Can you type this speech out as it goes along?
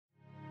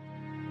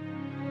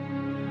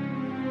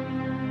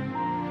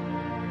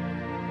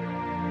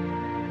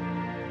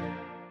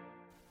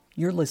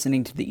You're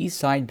listening to the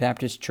Eastside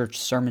Baptist Church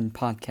Sermon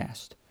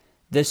Podcast.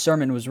 This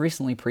sermon was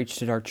recently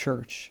preached at our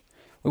church.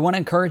 We want to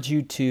encourage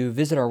you to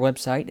visit our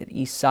website at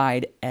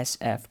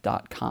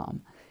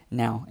eastsidesf.com.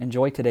 Now,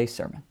 enjoy today's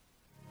sermon.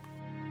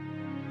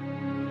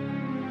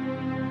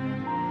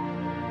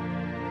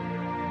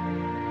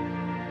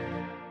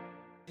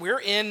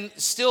 We're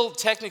still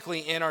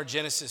technically in our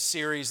Genesis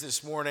series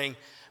this morning,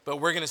 but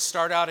we're going to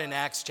start out in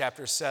Acts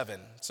chapter 7.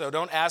 So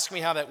don't ask me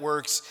how that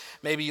works.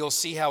 Maybe you'll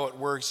see how it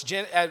works.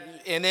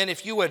 And then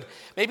if you would,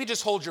 maybe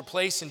just hold your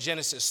place in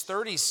Genesis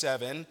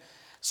 37.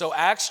 So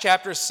Acts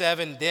chapter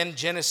 7, then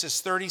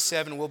Genesis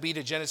 37. We'll be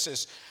to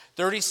Genesis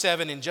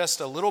 37 in just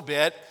a little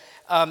bit.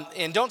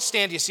 And don't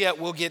stand just yet.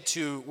 We'll get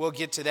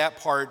to that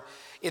part.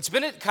 It's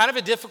been kind of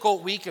a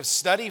difficult week of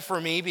study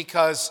for me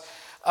because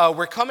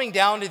we're coming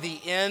down to the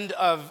end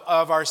of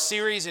our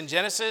series in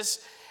Genesis.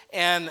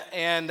 And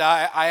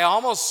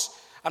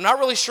I'm not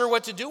really sure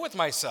what to do with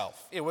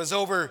myself. It was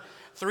over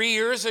 3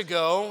 years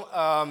ago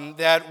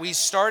that we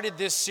started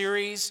this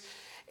series,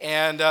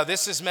 and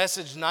this is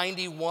message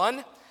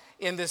 91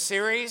 in the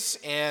series,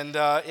 and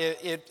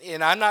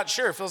I'm not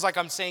sure. It feels like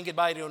I'm saying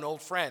goodbye to an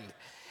old friend.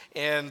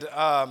 And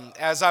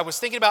as I was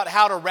thinking about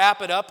how to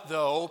wrap it up,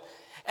 though,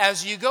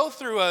 as you go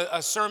through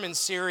a sermon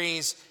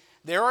series,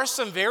 there are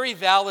some very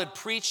valid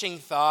preaching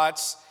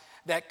thoughts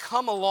that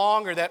come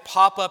along or that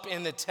pop up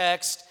in the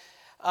text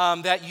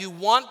that you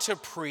want to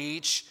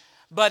preach,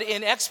 but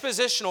in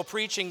expositional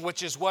preaching,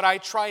 which is what I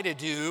try to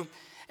do,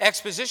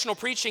 expositional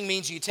preaching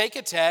means you take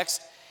a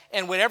text,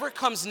 and whatever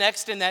comes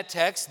next in that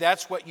text,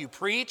 that's what you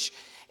preach,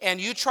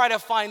 and you try to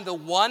find the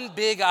one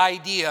big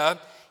idea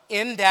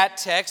in that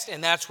text,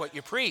 and that's what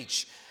you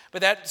preach.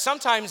 But that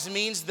sometimes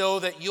means, though,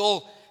 that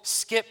you'll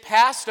skip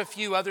past a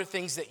few other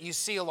things that you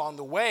see along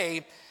the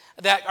way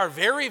that are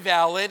very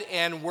valid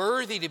and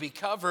worthy to be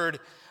covered,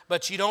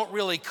 but you don't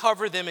really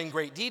cover them in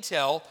great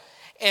detail.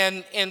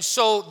 And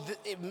so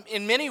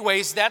in many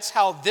ways, that's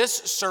how this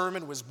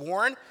sermon was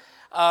born,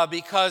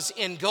 because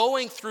in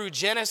going through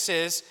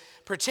Genesis,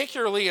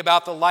 particularly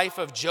about the life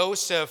of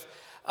Joseph,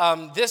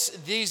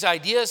 these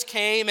ideas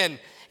came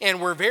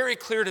and were very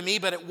clear to me,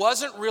 but it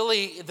wasn't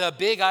really the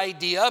big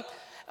idea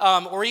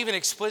or even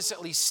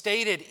explicitly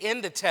stated in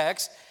the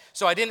text,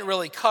 so I didn't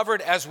really cover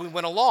it as we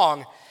went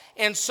along.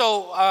 And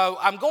so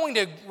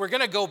we're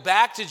going to go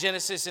back to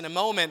Genesis in a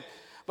moment,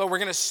 but we're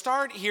going to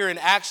start here in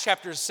Acts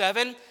chapter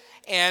 7.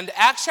 And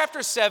Acts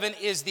chapter 7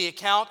 is the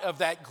account of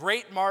that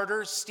great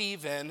martyr,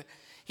 Stephen.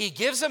 He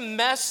gives a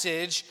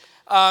message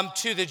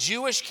to the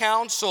Jewish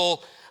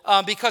council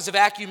because of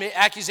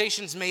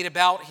accusations made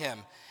about him.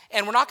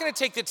 And we're not going to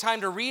take the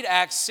time to read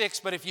Acts 6,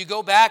 but if you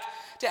go back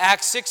to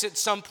Acts 6 at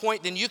some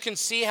point, then you can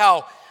see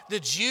how the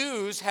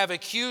Jews have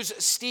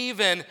accused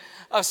Stephen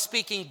of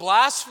speaking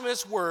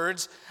blasphemous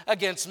words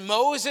against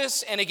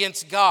Moses and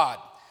against God.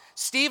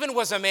 Stephen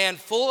was a man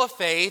full of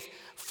faith,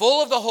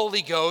 full of the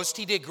Holy Ghost.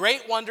 He did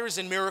great wonders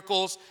and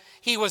miracles.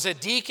 He was a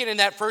deacon in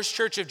that first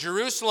church of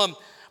Jerusalem.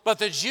 But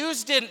the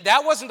Jews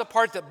that wasn't the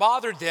part that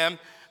bothered them.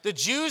 The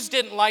Jews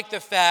didn't like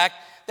the fact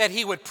that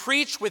he would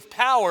preach with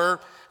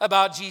power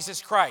about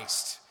Jesus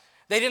Christ.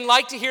 They didn't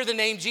like to hear the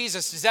name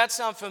Jesus. Does that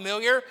sound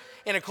familiar?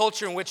 In a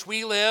culture in which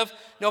we live,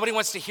 nobody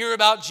wants to hear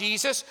about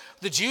Jesus.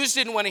 The Jews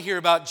didn't want to hear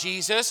about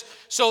Jesus.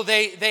 So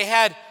they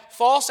had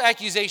false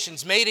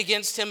accusations made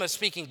against him of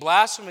speaking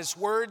blasphemous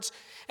words.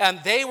 And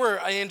they were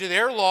into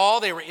their law,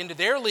 they were into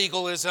their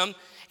legalism,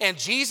 and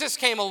Jesus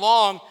came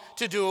along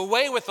to do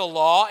away with the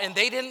law, and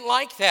they didn't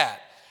like that.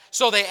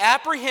 So they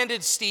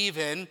apprehended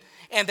Stephen,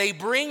 and they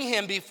bring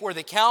him before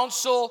the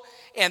council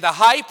and the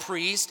high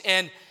priest,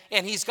 and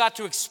he's got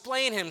to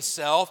explain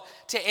himself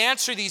to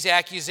answer these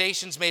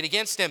accusations made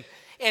against him.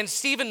 And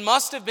Stephen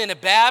must have been a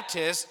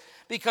Baptist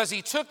because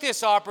he took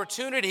this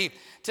opportunity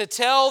to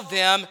tell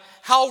them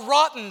how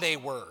rotten they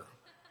were.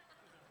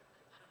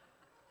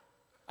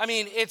 I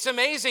mean, it's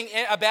amazing.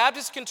 A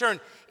Baptist can turn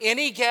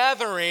any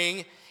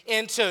gathering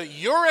into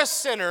you're a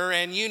sinner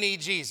and you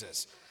need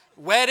Jesus.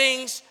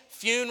 Weddings,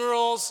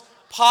 funerals,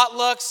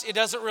 potlucks, it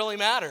doesn't really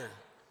matter.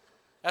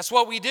 That's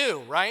what we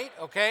do, right?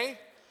 Okay?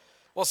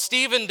 Well,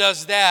 Stephen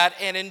does that,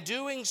 and in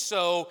doing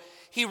so,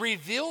 he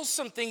reveals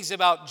some things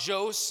about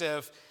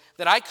Joseph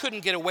that I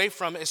couldn't get away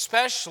from,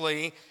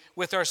 especially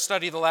with our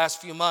study the last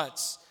few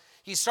months.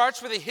 He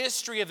starts with a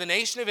history of the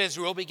nation of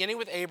Israel, beginning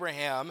with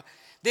Abraham.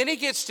 Then he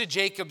gets to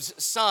Jacob's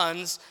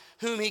sons,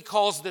 whom he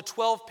calls the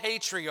 12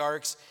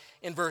 patriarchs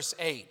in verse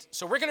 8.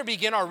 So we're going to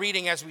begin our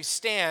reading as we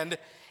stand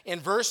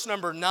in verse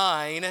number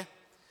 9.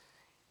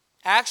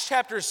 Acts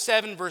chapter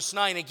 7, verse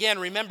 9. Again,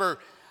 remember,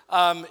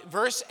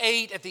 verse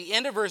 8, at the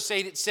end of verse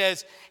 8, it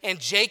says, and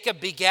Jacob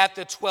begat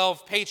the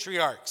 12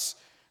 patriarchs.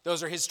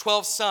 Those are his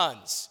 12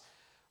 sons.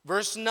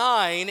 Verse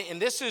 9,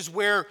 and this is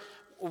where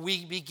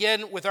we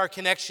begin with our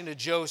connection to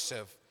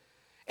Joseph.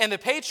 And the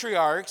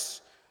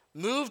patriarchs,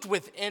 moved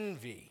with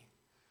envy,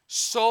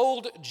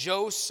 sold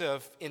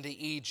Joseph into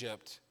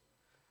Egypt,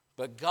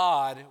 but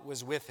God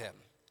was with him.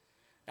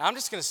 Now, I'm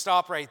just going to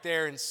stop right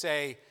there and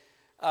say,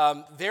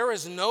 there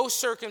is no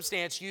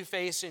circumstance you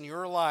face in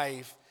your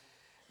life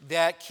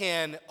that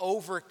can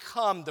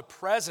overcome the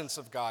presence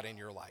of God in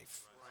your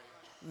life.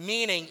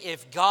 Meaning,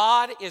 if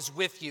God is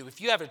with you,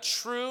 if you have a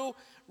true,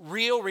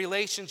 real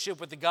relationship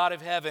with the God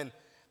of heaven,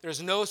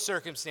 there's no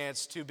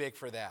circumstance too big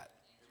for that.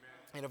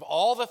 And of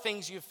all the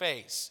things you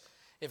face,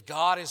 if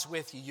God is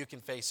with you, you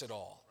can face it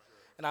all.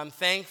 And I'm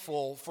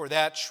thankful for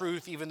that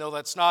truth, even though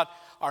that's not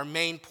our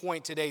main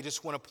point today.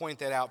 Just want to point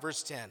that out.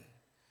 Verse 10.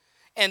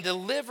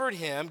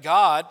 And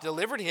God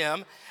delivered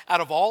him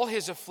out of all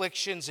his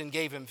afflictions and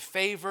gave him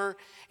favor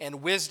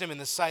and wisdom in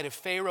the sight of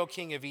Pharaoh,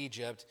 king of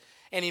Egypt.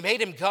 And he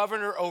made him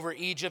governor over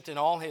Egypt and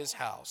all his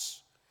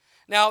house.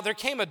 Now there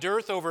came a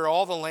dearth over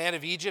all the land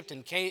of Egypt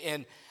and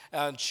Canaan,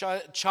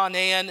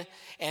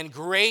 and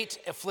great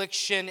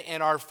affliction,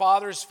 and our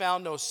fathers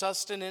found no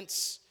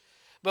sustenance.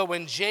 But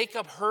when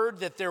Jacob heard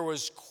that there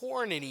was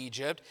corn in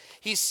Egypt,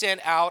 he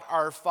sent out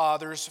our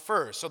fathers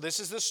first. So this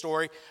is the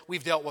story.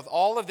 We've dealt with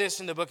all of this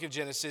in the book of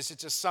Genesis.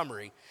 It's a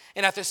summary.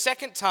 And at the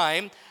second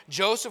time,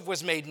 Joseph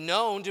was made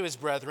known to his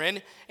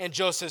brethren, and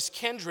Joseph's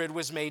kindred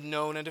was made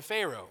known unto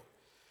Pharaoh.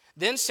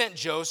 Then sent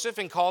Joseph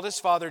and called his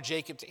father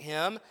Jacob to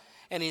him,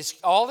 and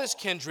all his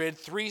kindred,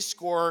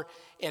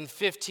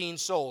 75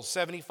 souls,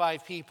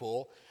 75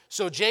 people.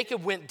 So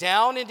Jacob went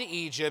down into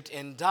Egypt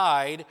and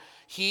died,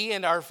 he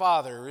and our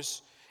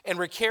fathers, and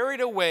were carried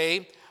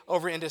away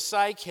over into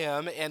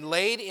Sychem and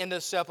laid in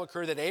the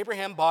sepulchre that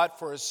Abraham bought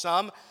for a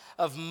sum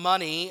of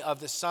money of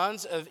the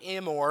sons of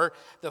Emor,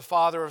 the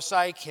father of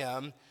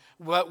Sychem.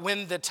 But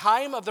when the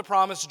time of the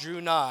promise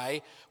drew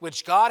nigh,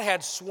 which God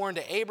had sworn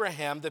to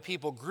Abraham, the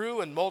people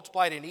grew and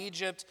multiplied in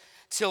Egypt,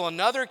 till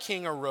another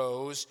king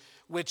arose,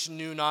 which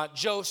knew not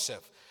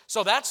Joseph.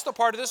 So that's the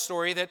part of the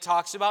story that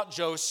talks about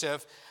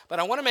Joseph. But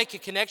I want to make a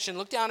connection.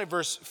 Look down at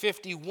verse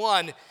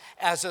 51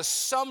 as a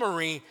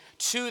summary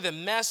to the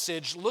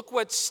message. Look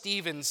what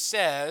Stephen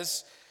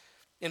says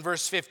in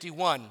verse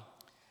 51.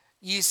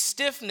 Ye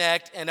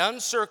stiff-necked and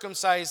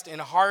uncircumcised in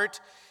heart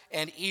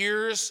and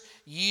ears,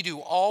 ye do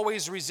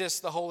always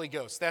resist the Holy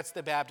Ghost. That's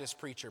the Baptist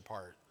preacher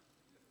part.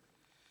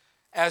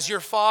 As your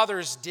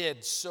fathers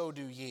did, so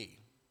do ye.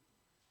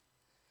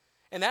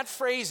 And that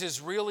phrase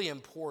is really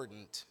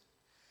important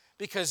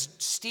because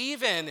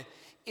Stephen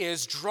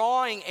is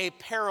drawing a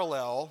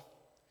parallel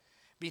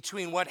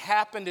between what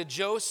happened to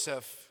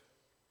Joseph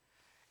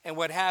and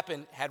what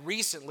had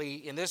recently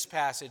in this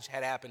passage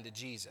had happened to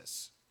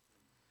Jesus.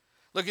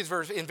 Look at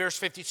verse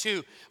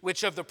 52,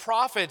 which of the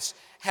prophets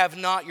have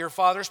not your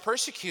fathers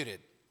persecuted?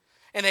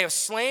 And they have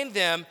slain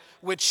them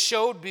which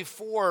showed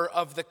before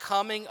of the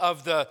coming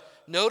of the,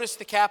 notice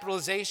the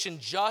capitalization,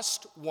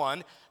 just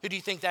one. Who do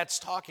you think that's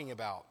talking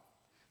about?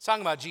 It's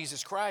talking about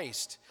Jesus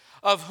Christ,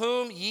 of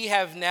whom ye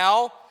have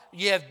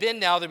been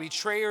now the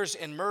betrayers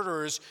and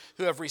murderers,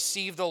 who have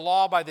received the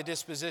law by the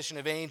disposition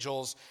of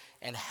angels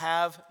and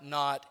have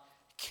not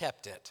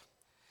kept it.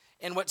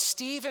 And what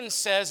Stephen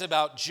says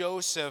about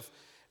Joseph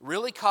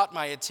really caught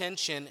my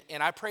attention,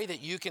 and I pray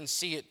that you can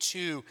see it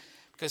too,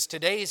 because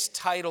today's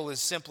title is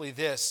simply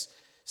this: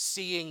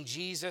 Seeing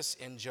Jesus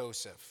in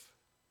Joseph.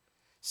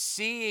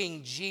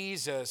 Seeing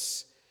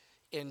Jesus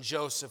in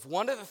Joseph.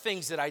 One of the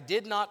things that I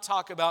did not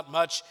talk about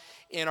much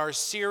in our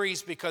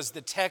series, because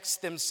the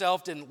text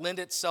themselves didn't lend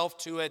itself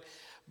to it,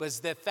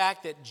 was the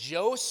fact that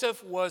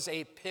Joseph was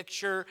a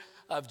picture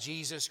of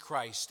Jesus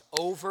Christ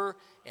over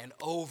and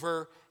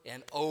over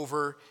and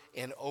over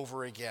and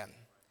over again.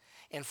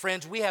 And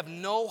friends, we have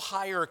no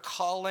higher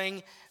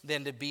calling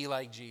than to be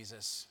like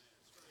Jesus.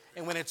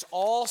 And when it's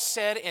all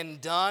said and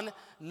done,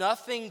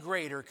 nothing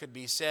greater could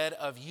be said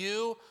of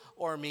you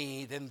or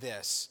me than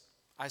this: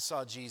 I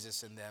saw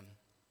Jesus in them.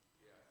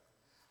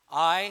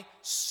 I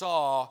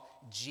saw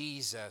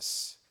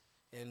Jesus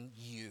in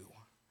you.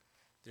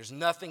 There's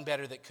nothing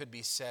better that could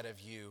be said of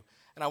you.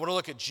 And I want to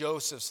look at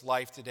Joseph's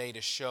life today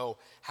to show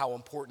how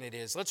important it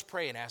is. Let's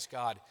pray and ask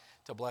God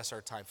to bless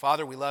our time.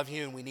 Father, we love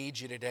you and we need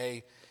you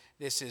today.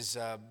 This is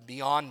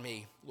beyond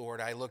me,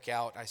 Lord. I look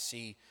out, I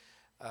see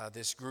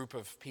this group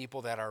of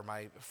people that are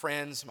my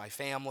friends, my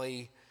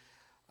family,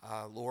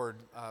 Lord,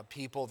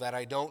 people that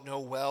I don't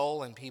know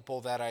well and people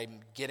that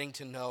I'm getting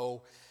to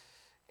know.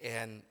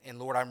 And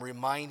Lord, I'm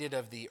reminded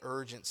of the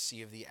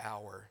urgency of the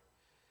hour.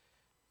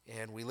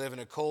 And we live in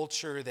a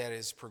culture that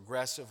is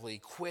progressively,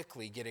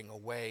 quickly getting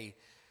away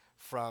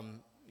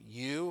from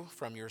you,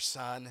 from your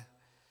Son.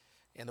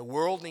 And the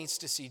world needs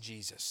to see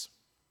Jesus.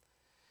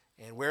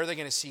 And where are they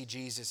going to see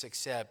Jesus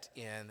except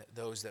in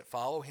those that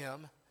follow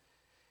him?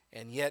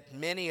 And yet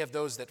many of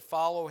those that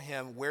follow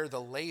him wear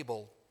the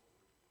label,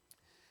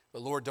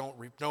 but Lord,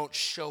 don't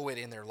show it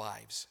in their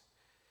lives.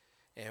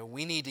 And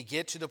we need to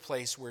get to the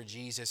place where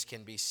Jesus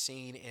can be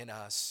seen in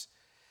us.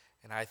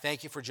 And I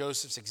thank you for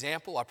Joseph's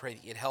example. I pray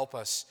that you'd help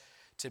us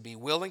to be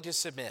willing to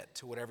submit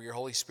to whatever your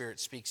Holy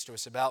Spirit speaks to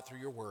us about through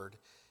your word.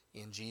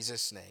 In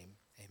Jesus' name,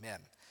 amen.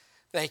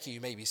 Thank you.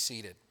 You may be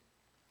seated.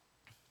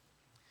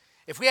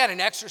 If we had an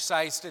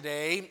exercise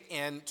today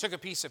and took a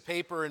piece of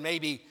paper and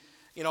maybe,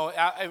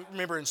 I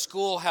remember in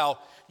school how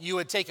you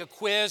would take a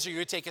quiz or you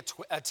would take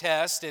a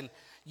test and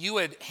you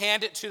would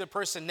hand it to the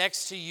person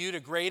next to you to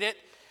grade it.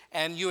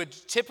 And you would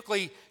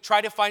typically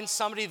try to find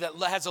somebody that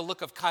has a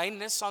look of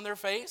kindness on their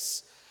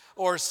face,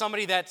 or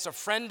somebody that's a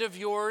friend of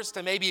yours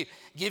to maybe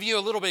give you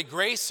a little bit of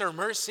grace or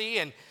mercy,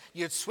 and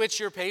you'd switch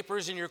your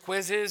papers and your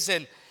quizzes,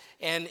 and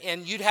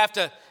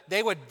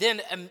they would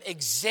then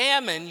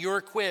examine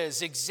your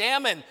quiz,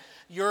 examine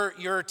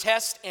your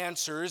test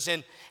answers,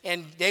 and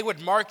they would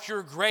mark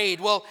your grade.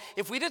 Well,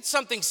 if we did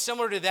something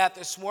similar to that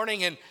this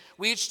morning, and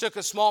we each took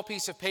a small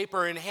piece of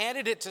paper and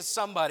handed it to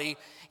somebody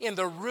in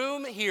the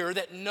room here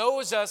that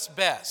knows us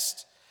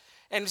best,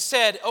 and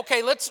said,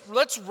 okay,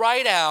 let's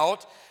write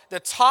out the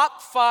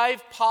top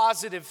 5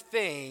 positive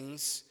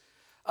things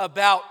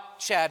about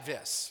Chad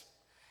Viss.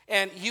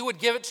 And you would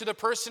give it to the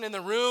person in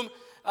the room.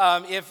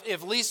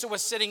 If Lisa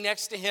was sitting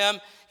next to him,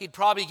 he'd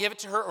probably give it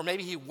to her, or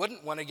maybe he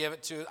wouldn't want to give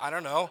it to, I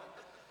don't know.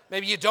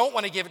 Maybe you don't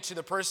want to give it to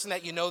the person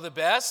that you know the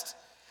best.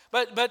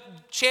 But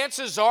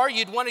chances are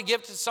you'd want to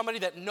give it to somebody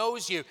that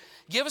knows you.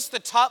 Give us the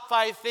top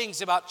 5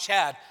 things about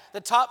Chad,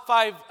 the top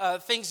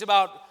 5 things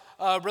about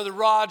Brother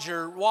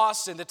Roger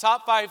Wasson, the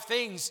top 5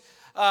 things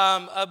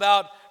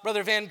about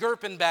Brother Van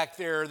Gerpen back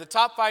there, the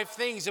top 5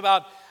 things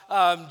about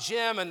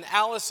Jim and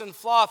Allison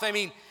Floth. I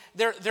mean,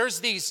 there's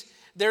this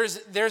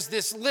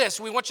list.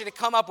 We want you to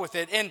come up with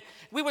it. And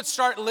we would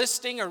start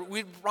listing, or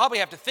we'd probably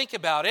have to think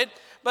about it,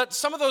 but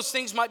some of those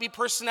things might be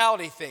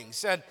personality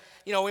things. And,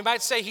 we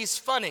might say he's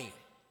funny,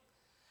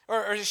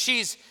 or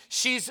she's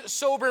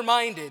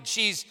sober-minded,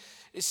 she's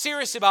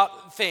serious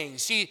about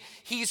things,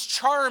 he's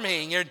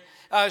charming,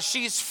 or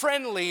she's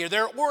friendly, or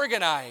they're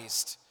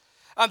organized,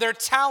 they're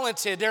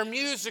talented, they're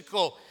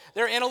musical,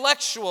 they're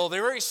intellectual,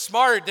 they're very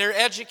smart, they're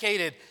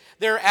educated,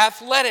 they're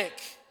athletic.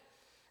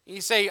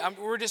 You say,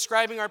 we're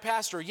describing our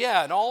pastor.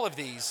 Yeah, and all of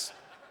these.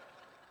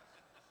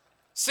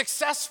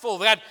 Successful,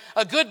 they got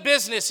a good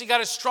business, you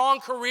got a strong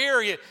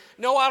career, you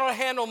know how to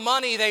handle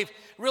money, they've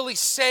really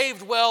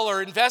saved well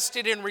or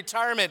invested in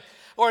retirement,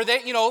 or they,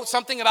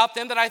 something about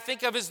them that I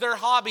think of as their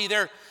hobby.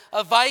 They're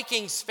a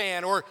Vikings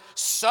fan, or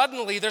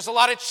suddenly there's a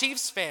lot of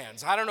Chiefs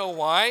fans. I don't know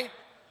why.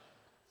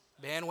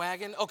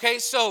 Bandwagon. Okay,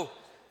 so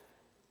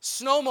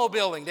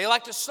snowmobiling. They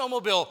like to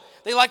snowmobile.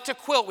 They like to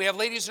quilt. We have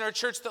ladies in our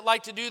church that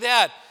like to do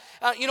that.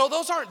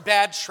 Those aren't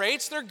bad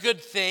traits. They're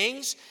good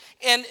things.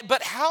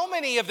 But how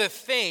many of the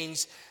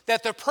things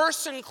that the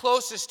person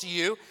closest to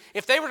you,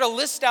 if they were to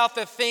list out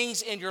the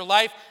things in your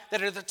life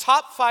that are the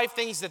top 5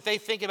 things that they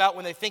think about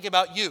when they think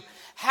about you,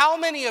 how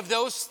many of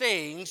those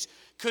things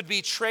could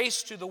be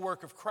traced to the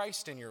work of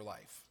Christ in your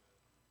life?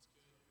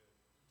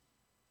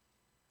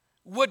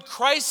 Would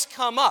Christ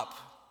come up?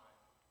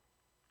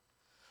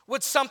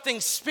 Would something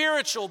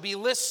spiritual be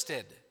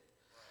listed?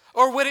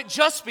 Or would it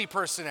just be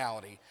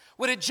personality?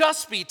 Would it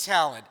just be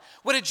talent?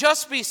 Would it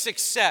just be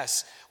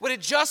success? Would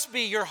it just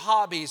be your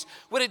hobbies?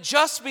 Would it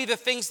just be the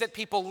things that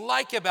people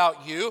like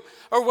about you?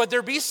 Or would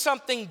there be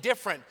something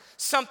different,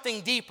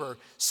 something deeper,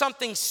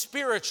 something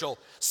spiritual,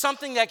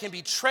 something that can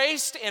be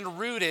traced and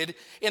rooted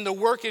in the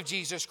work of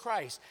Jesus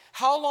Christ?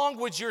 How long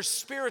would your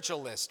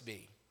spiritual list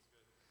be?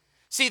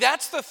 See,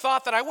 that's the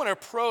thought that I want to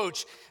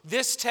approach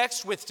this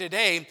text with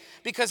today,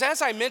 because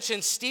as I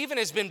mentioned, Stephen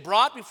has been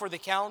brought before the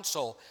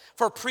council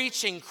for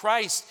preaching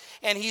Christ,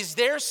 and he's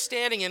there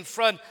standing in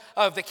front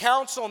of the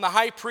council and the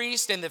high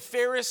priest and the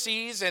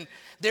Pharisees, and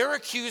they're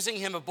accusing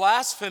him of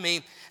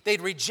blasphemy.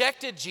 They'd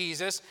rejected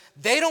Jesus.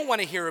 They don't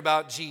want to hear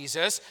about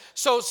Jesus.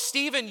 So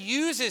Stephen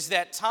uses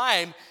that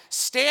time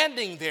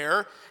standing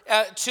there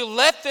to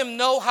let them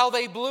know how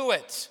they blew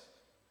it.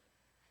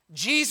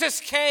 Jesus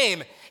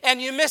came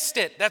and you missed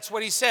it. That's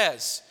what he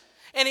says.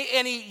 And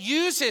he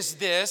uses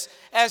this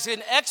as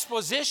an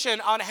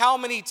exposition on how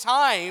many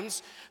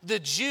times the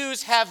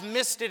Jews have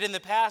missed it in the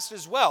past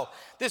as well.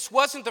 This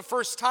wasn't the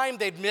first time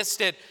they'd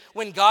missed it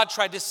when God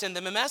tried to send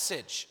them a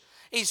message.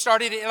 He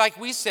started, like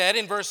we said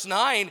in verse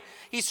 9,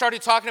 he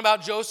started talking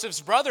about Joseph's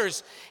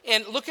brothers.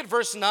 And look at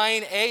verse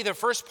 9a, the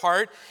first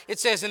part. It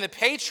says, and the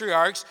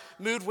patriarchs,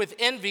 moved with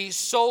envy,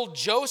 sold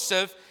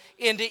Joseph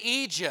into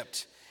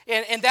Egypt.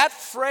 And that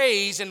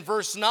phrase in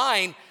verse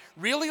 9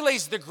 really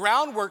lays the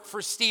groundwork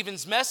for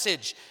Stephen's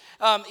message.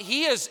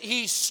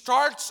 He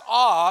starts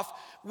off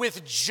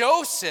with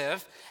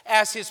Joseph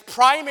as his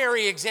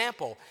primary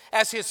example,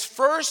 as his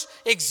first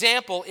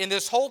example in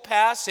this whole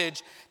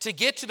passage to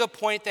get to the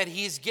point that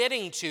he's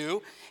getting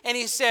to. And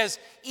he says,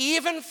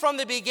 even from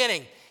the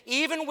beginning,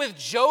 even with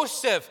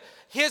Joseph,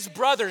 his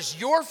brothers,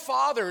 your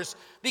fathers,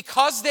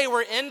 because they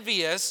were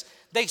envious,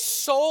 they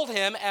sold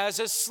him as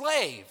a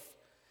slave.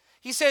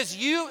 He says,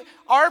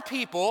 our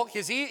people,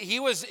 because he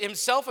was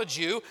himself a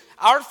Jew,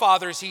 our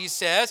fathers, he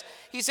says,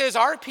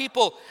 our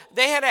people,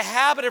 they had a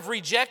habit of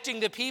rejecting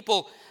the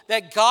people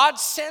that God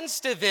sends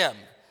to them.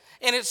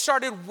 And it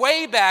started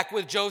way back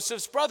with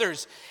Joseph's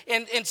brothers.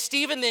 And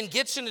Stephen then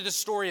gets into the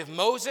story of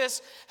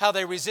Moses, how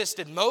they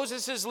resisted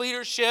Moses'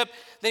 leadership.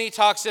 Then he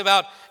talks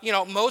about,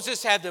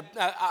 Moses had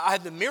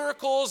the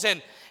miracles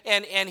and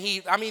he,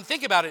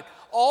 think about it.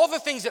 all the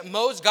things that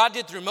God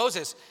did through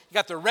Moses. You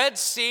got the Red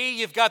Sea,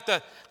 you've got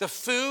the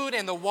food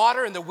and the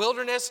water in the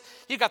wilderness,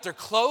 you've got their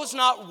clothes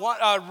not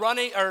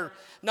running or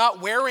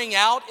not wearing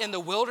out in the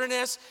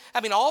wilderness.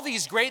 I mean, all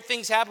these great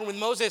things happened with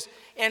Moses.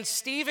 And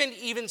Stephen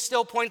even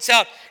still points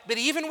out that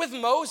even with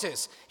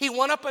Moses, he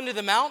went up into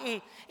the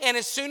mountain, and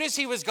as soon as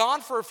he was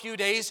gone for a few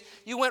days,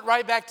 you went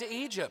right back to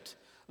Egypt.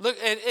 Look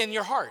in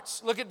your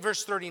hearts. Look at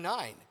verse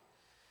 39.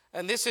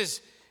 And this is,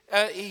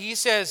 he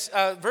says,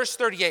 verse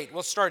 38,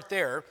 we'll start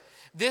there.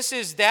 This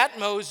is that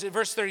Moses,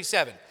 verse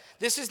 37.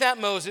 This is that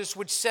Moses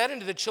which said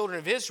unto the children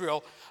of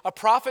Israel, a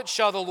prophet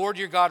shall the Lord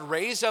your God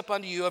raise up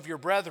unto you of your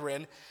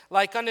brethren,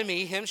 like unto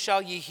me, him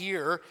shall ye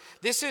hear.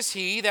 This is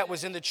he that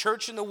was in the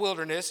church in the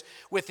wilderness,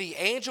 with the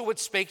angel which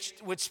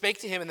spake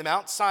to him in the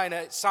Mount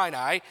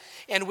Sinai,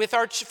 and with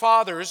our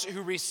fathers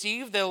who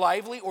received the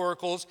lively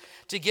oracles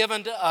to give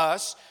unto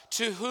us,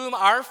 to whom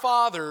our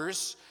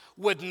fathers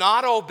would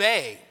not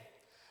obey,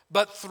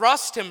 but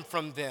thrust him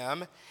from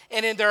them,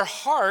 and in their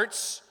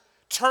hearts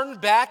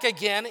turned back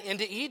again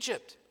into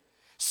Egypt,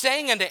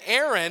 saying unto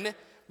Aaron,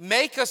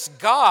 make us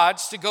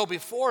gods to go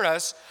before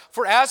us.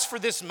 For as for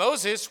this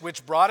Moses,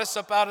 which brought us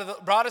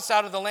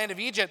out of the land of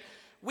Egypt,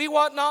 we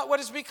wot not what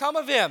has become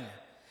of him.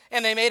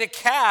 And they made a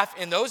calf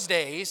in those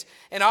days,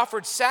 and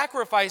offered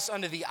sacrifice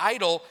unto the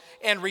idol,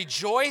 and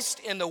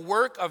rejoiced in the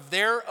work of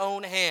their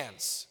own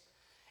hands.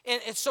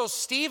 And so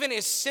Stephen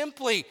is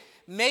simply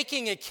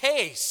making a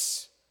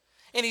case,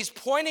 and he's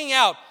pointing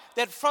out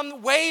that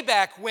from way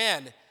back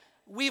when,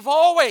 we've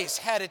always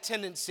had a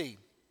tendency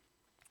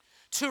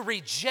to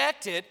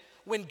reject it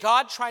when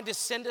God tried to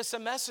send us a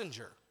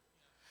messenger,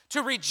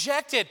 to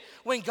reject it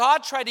when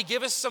God tried to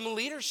give us some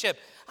leadership.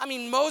 I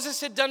mean,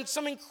 Moses had done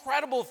some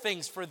incredible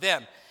things for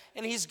them,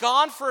 and he's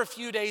gone for a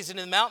few days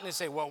into the mountain and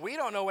say, well, we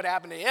don't know what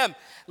happened to him.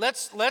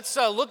 Let's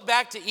look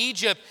back to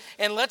Egypt,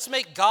 and let's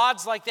make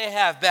gods like they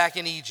have back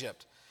in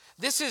Egypt.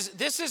 This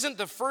isn't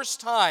the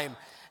first time,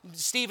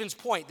 Stephen's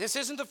point, this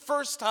isn't the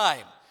first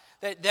time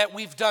that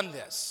we've done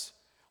this.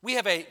 We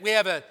have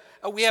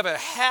a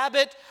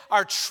habit,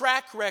 our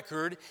track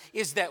record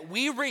is that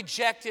we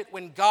reject it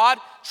when God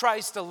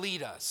tries to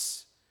lead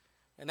us.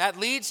 And that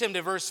leads him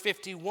to verse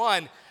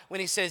 51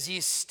 when he says, ye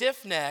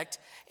stiff-necked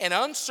and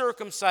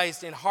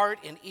uncircumcised in heart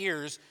and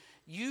ears,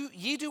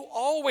 ye do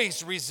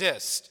always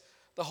resist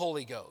the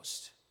Holy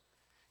Ghost.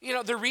 You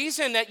know, the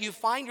reason that you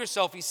find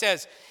yourself, he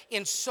says,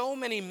 in so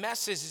many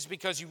messes is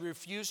because you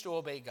refuse to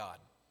obey God.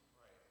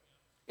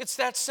 It's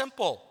that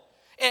simple.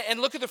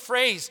 And look at the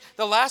phrase,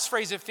 the last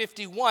phrase of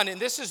 51,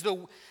 and this is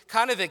the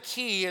kind of the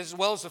key as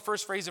well as the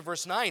first phrase of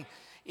verse 9.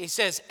 He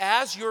says,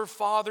 as your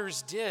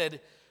fathers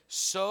did,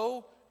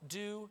 so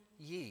do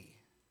ye.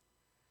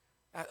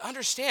 Now,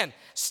 understand,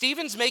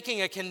 Stephen's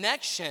making a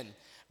connection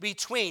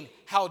between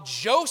how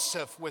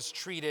Joseph was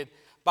treated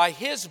by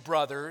his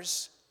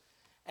brothers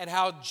and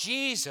how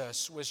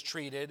Jesus was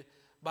treated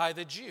by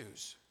the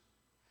Jews.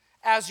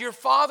 As your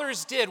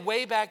fathers did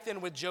way back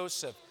then with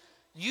Joseph,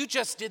 you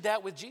just did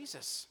that with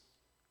Jesus.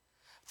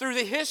 Through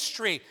the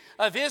history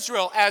of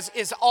Israel, as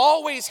is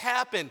always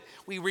happened,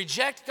 we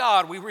reject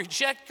God, we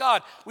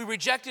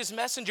reject his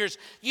messengers.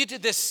 You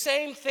did the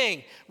same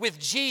thing with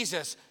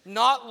Jesus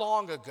not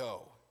long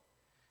ago.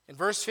 In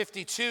verse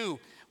 52,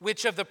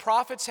 which of the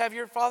prophets have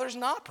your fathers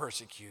not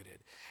persecuted?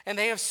 And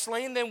they have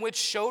slain them which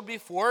showed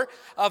before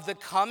of the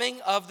coming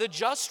of the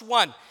just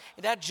one.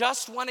 And that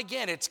just one,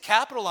 again, it's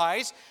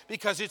capitalized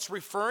because it's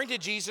referring to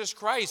Jesus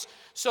Christ.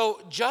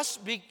 So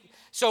just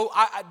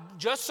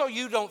so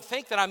you don't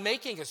think that I'm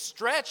making a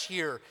stretch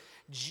here,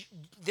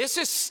 this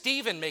is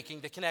Stephen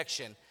making the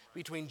connection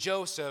between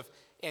Joseph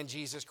and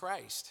Jesus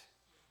Christ.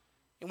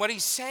 And what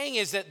he's saying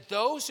is that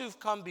those who've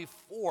come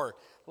before,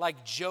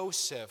 like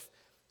Joseph,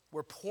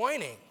 were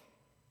pointing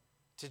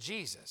to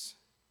Jesus.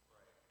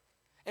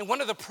 And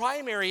one of the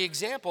primary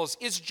examples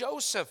is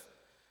Joseph.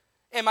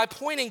 And my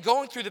point in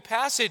going through the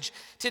passage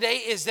today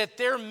is that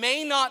there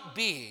may not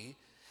be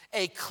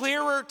a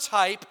clearer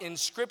type in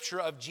Scripture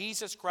of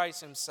Jesus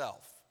Christ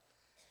himself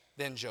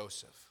than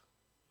Joseph.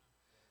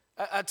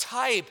 A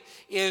type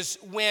is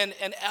when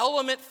an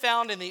element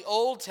found in the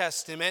Old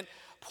Testament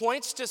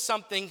points to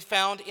something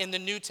found in the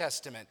New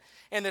Testament.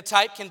 And the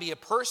type can be a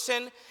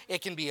person,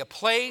 it can be a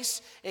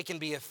place, it can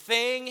be a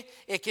thing,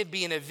 it can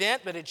be an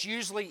event, but it's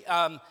usually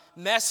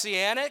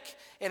messianic,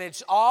 and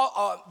it's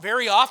all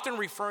very often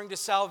referring to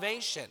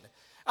salvation.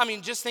 I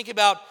mean, just think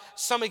about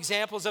some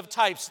examples of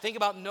types. Think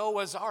about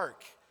Noah's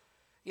Ark.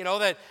 You know,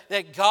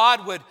 that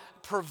God would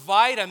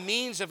provide a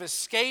means of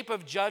escape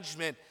of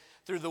judgment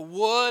through the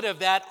wood of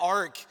that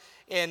ark.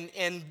 And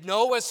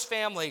Noah's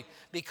family,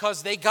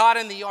 because they got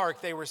in the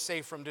ark, they were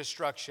safe from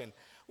destruction.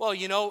 Well,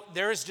 you know,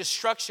 there is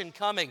destruction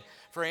coming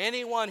for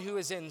anyone who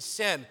is in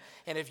sin.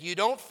 And if you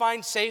don't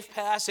find safe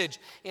passage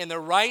in the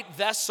right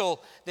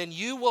vessel, then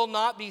you will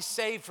not be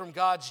saved from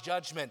God's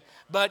judgment.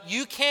 But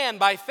you can,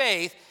 by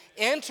faith,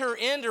 enter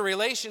into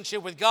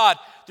relationship with God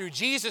through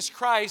Jesus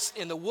Christ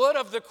in the wood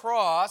of the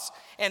cross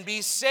and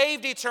be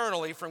saved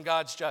eternally from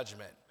God's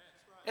judgment.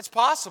 It's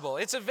possible.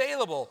 It's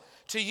available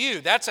to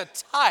you. That's a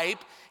type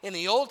in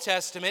the Old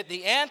Testament.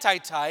 The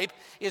antitype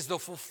is the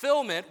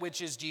fulfillment,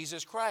 which is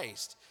Jesus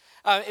Christ.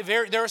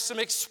 There are some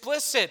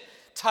explicit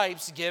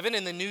types given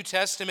in the New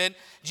Testament.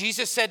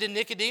 Jesus said to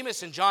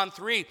Nicodemus in John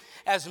 3,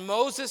 as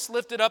Moses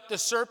lifted up the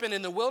serpent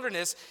in the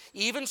wilderness,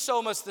 even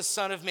so must the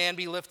Son of Man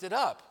be lifted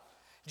up.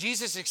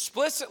 Jesus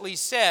explicitly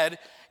said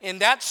in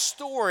that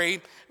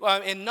story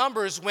in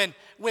Numbers, when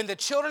the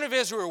children of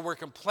Israel were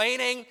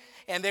complaining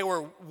and they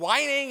were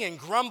whining and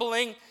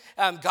grumbling,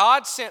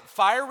 God sent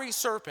fiery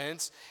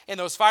serpents, and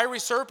those fiery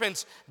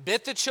serpents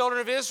bit the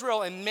children of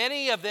Israel, and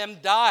many of them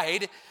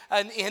died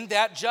in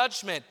that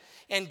judgment.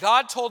 And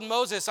God told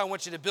Moses, I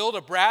want you to build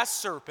a brass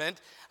serpent.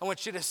 I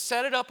want you to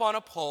set it up on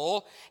a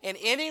pole, and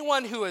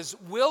anyone who is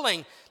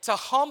willing to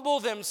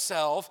humble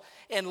themselves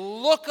and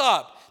look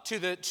up to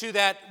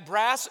that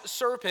brass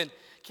serpent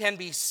can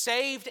be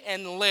saved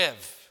and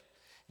live.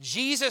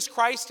 Jesus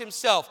Christ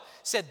himself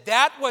said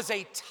that was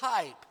a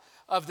type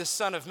of the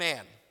Son of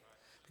Man.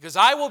 Because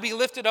I will be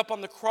lifted up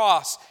on the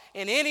cross,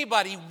 and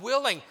anybody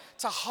willing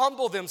to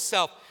humble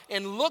themselves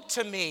and look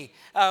to me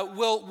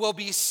will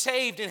be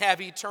saved and have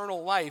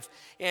eternal life.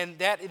 And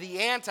that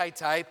the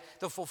antitype,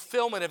 the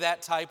fulfillment of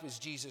that type, is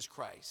Jesus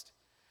Christ.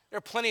 There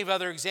are plenty of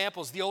other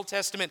examples. The Old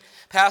Testament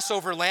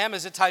Passover lamb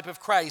is a type of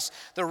Christ.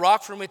 The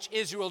rock from which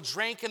Israel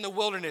drank in the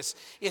wilderness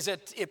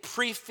it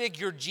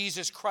prefigured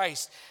Jesus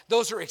Christ.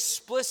 Those are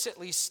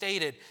explicitly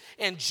stated.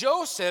 And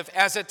Joseph,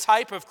 as a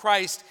type of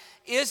Christ,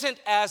 isn't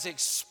as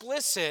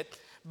explicit,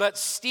 but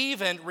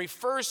Stephen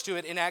refers to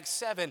it in Acts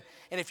 7.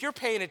 And if you're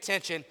paying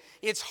attention,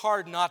 it's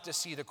hard not to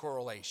see the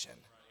correlation.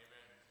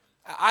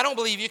 I don't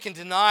believe you can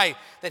deny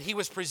that he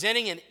was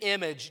presenting an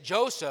image.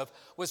 Joseph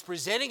was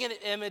presenting an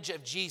image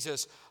of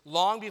Jesus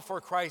long before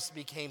Christ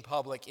became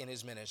public in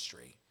his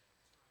ministry.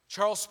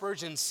 Charles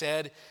Spurgeon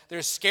said,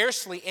 there's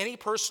scarcely any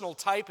personal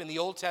type in the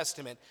Old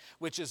Testament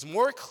which is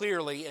more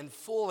clearly and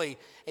fully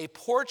a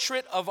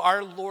portrait of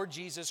our Lord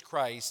Jesus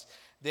Christ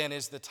than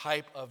is the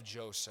type of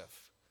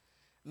Joseph.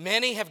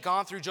 Many have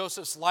gone through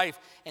Joseph's life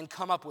and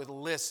come up with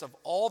lists of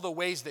all the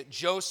ways that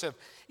Joseph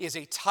is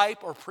a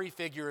type or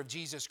prefigure of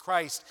Jesus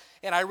Christ.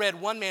 And I read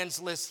one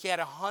man's list. He had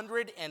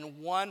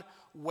 101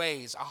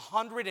 ways,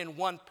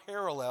 101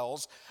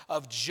 parallels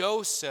of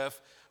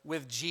Joseph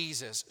with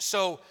Jesus.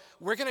 So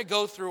we're going to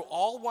go through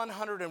all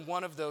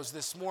 101 of those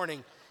this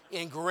morning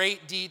in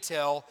great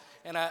detail.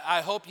 And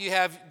I hope you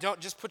don't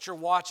just put your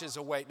watches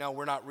away. No,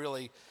 we're not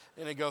really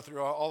going to go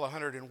through all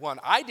 101.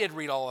 I did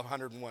read all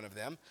 101 of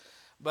them,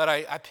 but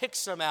I picked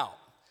some out.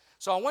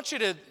 So I want you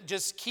to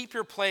just keep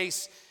your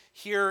place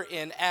here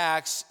in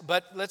Acts,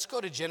 but let's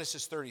go to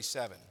Genesis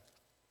 37.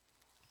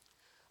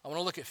 I want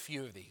to look at a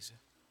few of these.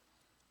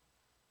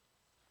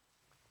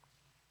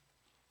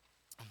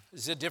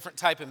 This is a different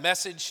type of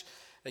message.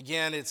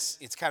 Again,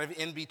 it's kind of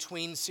in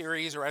between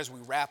series or as we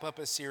wrap up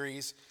a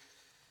series.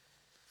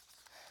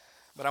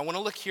 But I want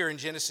to look here in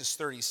Genesis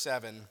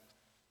 37.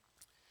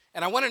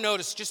 And I want to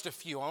notice just a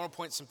few. I want to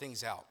point some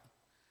things out.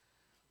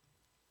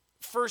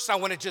 First, I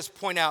want to just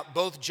point out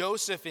both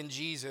Joseph and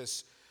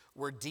Jesus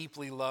were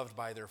deeply loved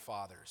by their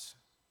fathers.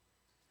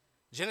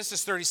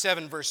 Genesis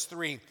 37, verse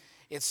 3,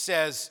 it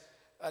says,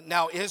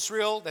 now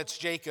Israel, that's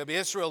Jacob,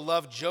 Israel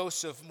loved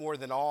Joseph more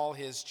than all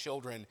his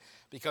children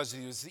because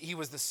he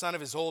was the son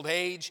of his old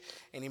age,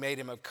 and he made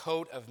him a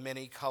coat of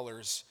many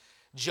colors.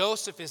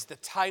 Joseph is the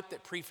type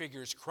that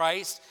prefigures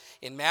Christ.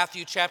 In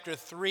Matthew chapter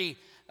 3,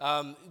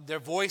 their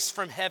voice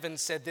from heaven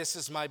said, this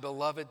is my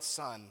beloved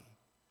son,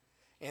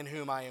 in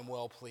whom I am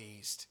well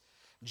pleased.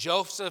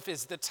 Joseph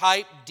is the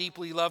type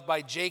deeply loved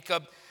by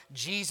Jacob.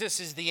 Jesus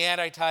is the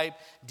antitype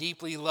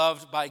deeply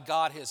loved by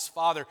God his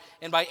Father.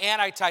 And by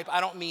antitype,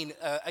 I don't mean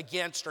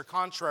against or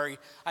contrary.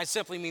 I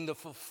simply mean the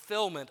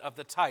fulfillment of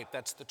the type.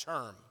 That's the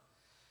term.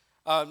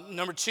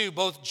 Number two,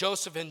 both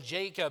Joseph and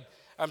Jesus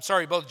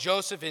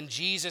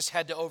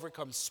had to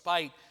overcome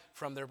spite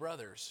from their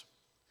brothers.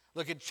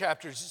 Look at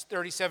chapter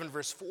 37,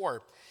 verse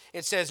 4.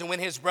 It says, and when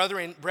his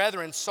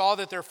brethren saw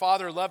that their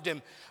father loved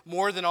him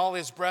more than all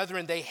his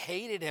brethren, they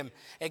hated him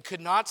and could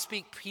not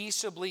speak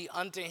peaceably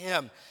unto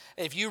him.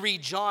 If you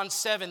read John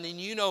 7, then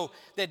you know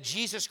that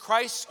Jesus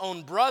Christ's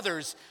own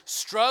brothers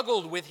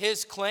struggled with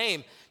his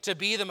claim to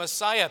be the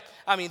Messiah.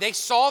 I mean, they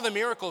saw the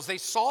miracles. They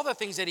saw the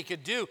things that he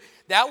could do.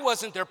 That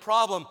wasn't their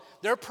problem.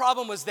 Their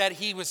problem was that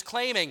he was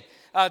claiming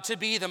to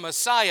be the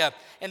Messiah.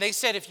 And they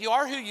said, if you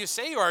are who you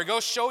say you are, go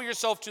show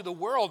yourself to the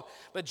world.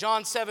 But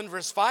John 7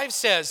 verse 5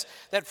 says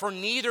that for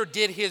neither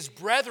did his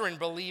brethren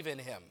believe in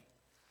him.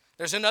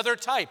 There's another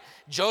type.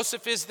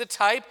 Joseph is the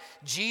type.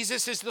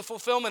 Jesus is the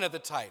fulfillment of the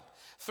type.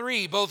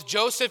 3, both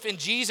Joseph and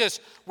Jesus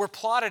were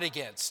plotted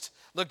against.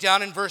 Look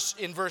down in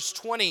verse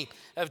 20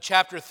 of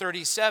chapter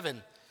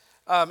 37.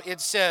 It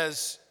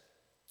says,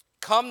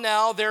 come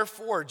now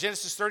therefore,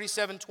 Genesis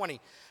 37:20.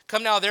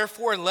 Come now,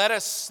 therefore, let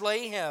us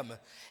slay him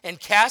and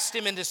cast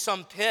him into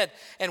some pit,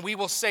 and we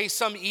will say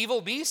some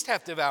evil beast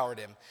hath devoured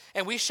him,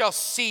 and we shall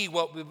see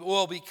what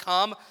will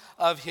become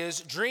of his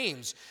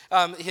dreams.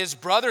 His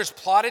brothers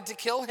plotted to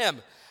kill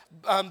him,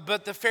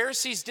 But the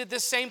Pharisees did the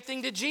same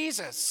thing to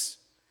Jesus.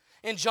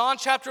 In John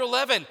chapter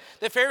 11,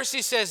 the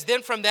Pharisee says,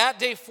 then from that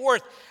day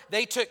forth,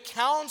 they took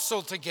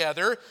counsel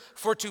together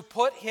for to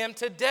put him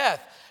to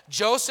death.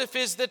 Joseph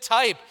is the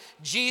type.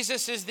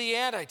 Jesus is the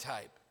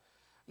antitype.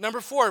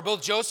 Number 4,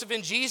 both Joseph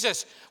and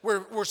Jesus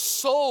were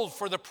sold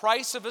for the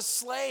price of a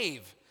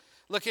slave.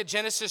 Look at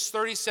Genesis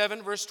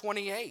 37, verse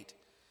 28.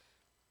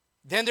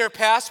 Then there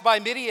passed by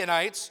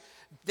Midianite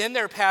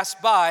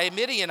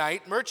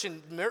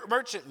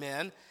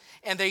merchantmen,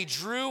 and they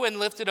drew and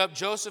lifted up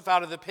Joseph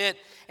out of the pit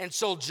and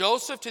sold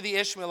Joseph to the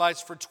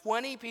Ishmaelites for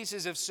 20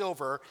 pieces of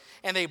silver,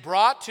 and they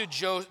brought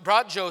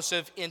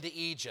Joseph into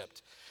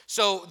Egypt.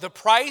 So the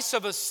price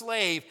of a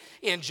slave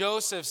in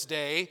Joseph's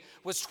day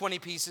was 20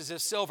 pieces of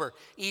silver.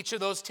 Each of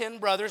those 10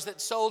 brothers that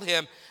sold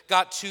him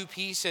got 2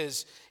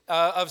 pieces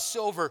of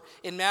silver.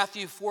 In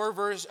Matthew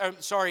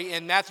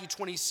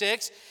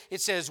 26,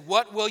 it says,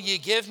 what will ye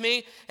give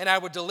me? And I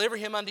will deliver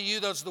him unto you.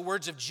 Those are the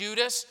words of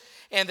Judas.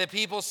 And the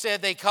people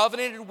said they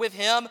covenanted with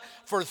him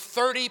for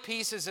 30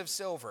 pieces of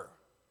silver.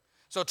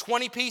 So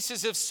 20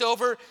 pieces of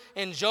silver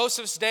in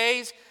Joseph's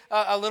days.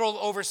 A little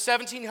over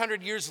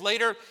 1,700 years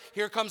later,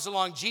 here comes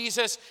along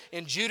Jesus,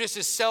 and Judas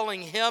is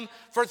selling him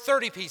for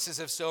 30 pieces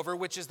of silver,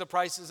 which is the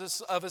price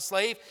of a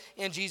slave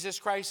in Jesus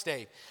Christ's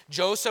day.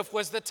 Joseph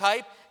was the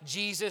type.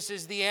 Jesus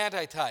is the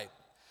antitype.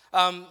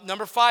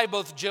 Number 5,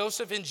 both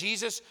Joseph and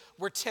Jesus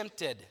were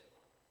tempted.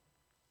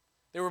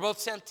 They were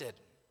both tempted.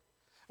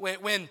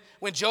 When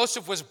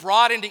Joseph was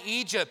brought into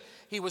Egypt,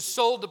 he was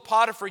sold to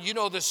Potiphar. You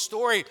know the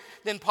story.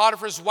 Then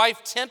Potiphar's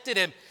wife tempted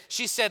him.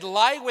 She said,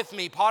 lie with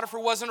me.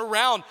 Potiphar wasn't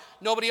around.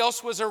 Nobody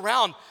else was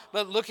around.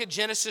 But look at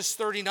Genesis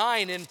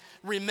 39 and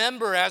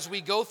remember as we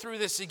go through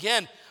this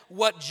again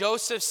what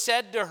Joseph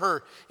said to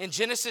her in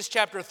Genesis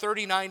chapter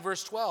 39,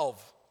 verse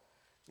 12.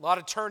 A lot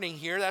of turning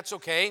here. That's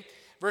okay.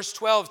 Verse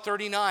 12,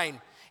 39.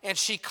 And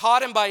she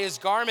caught him by his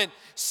garment,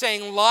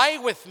 saying, lie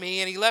with me.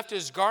 And he left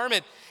his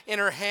garment in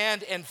her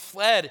hand and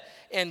fled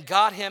and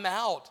got him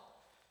out.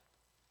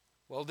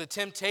 Well, the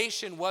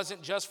temptation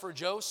wasn't just for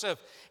Joseph.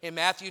 In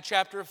Matthew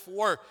chapter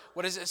 4,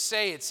 what does it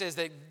say? It says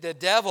that the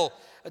devil,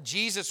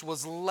 Jesus,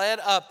 was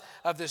led up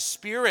of the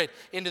Spirit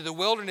into the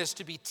wilderness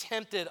to be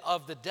tempted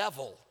of the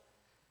devil.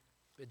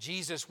 But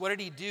Jesus, what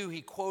did he do?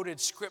 He quoted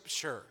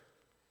Scripture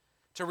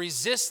to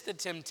resist the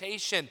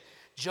temptation.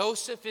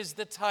 Joseph is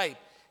the type.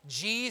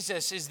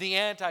 Jesus is the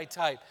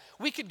antitype.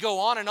 We could go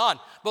on and on.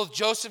 Both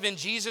Joseph and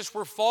Jesus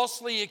were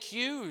falsely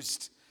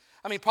accused.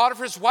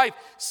 Potiphar's wife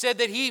said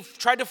that he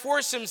tried to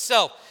force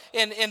himself.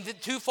 And the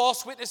 2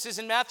 false witnesses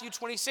in Matthew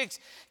 26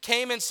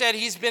 came and said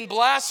he's been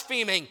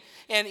blaspheming.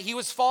 And he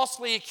was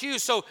falsely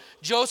accused. So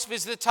Joseph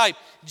is the type.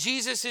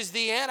 Jesus is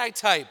the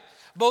antitype.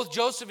 Both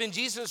Joseph and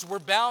Jesus were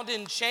bound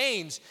in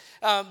chains.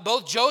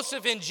 Both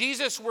Joseph and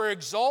Jesus were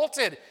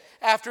exalted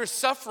after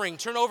suffering.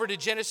 Turn over to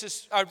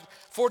Genesis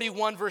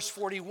 41, verse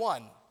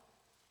 41.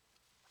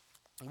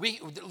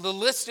 The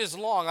list is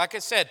long. Like I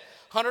said,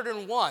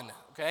 101.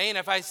 Okay, and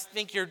if I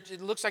think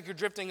it looks like you're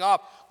drifting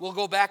off, we'll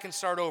go back and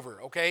start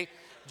over. Okay,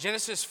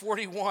 Genesis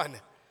 41,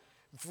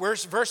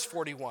 verse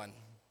 41.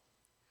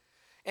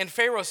 And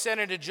Pharaoh said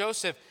unto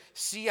Joseph,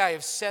 see, I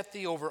have set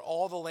thee over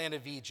all the land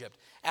of Egypt.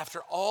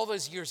 After all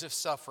those years of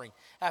suffering,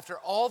 after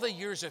all the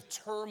years of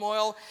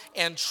turmoil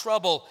and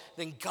trouble,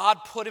 then God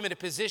put him in a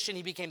position.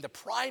 He became the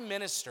prime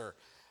minister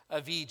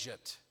of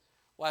Egypt.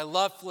 Well, I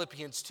love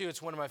Philippians 2.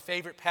 It's one of my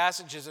favorite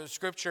passages of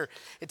Scripture.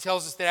 It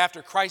tells us that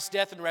after Christ's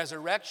death and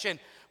resurrection,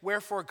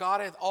 wherefore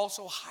God hath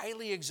also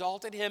highly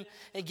exalted him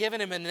and given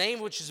him a name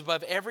which is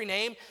above every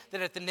name, that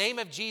at the name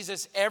of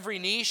Jesus every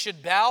knee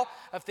should bow,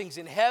 of things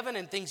in heaven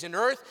and things in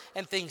earth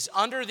and things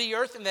under the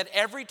earth, and that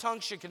every tongue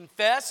should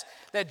confess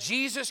that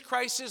Jesus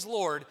Christ is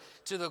Lord,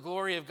 to the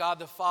glory of God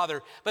the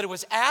Father. But it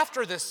was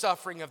after the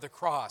suffering of the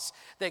cross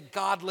that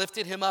God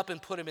lifted him up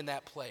and put him in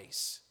that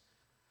place.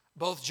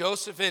 Both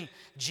Joseph and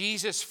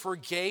Jesus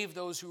forgave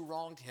those who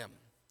wronged him.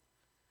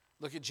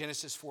 Look at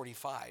Genesis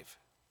 45.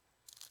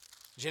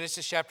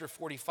 Genesis chapter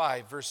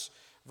 45,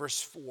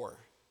 verse 4.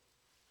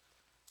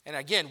 And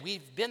again,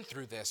 we've been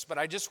through this, but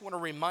I just want to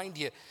remind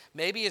you,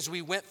 maybe as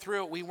we went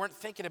through it, we weren't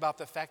thinking about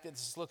the fact that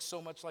this looks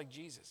so much like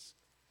Jesus.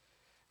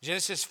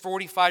 Genesis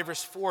 45,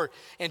 verse 4,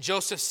 and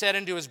Joseph said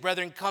unto his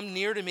brethren, come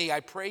near to me, I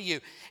pray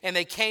you. And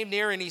they came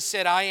near, and he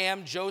said, I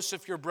am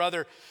Joseph, your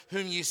brother,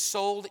 whom you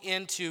sold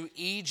into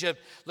Egypt.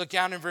 Look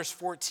down in verse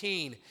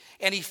 14.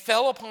 And he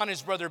fell upon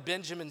his brother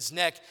Benjamin's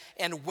neck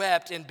and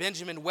wept, and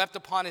Benjamin wept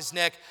upon his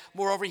neck.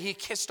 Moreover, he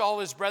kissed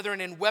all his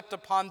brethren and wept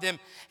upon them.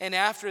 And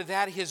after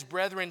that, his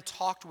brethren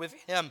talked with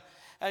him.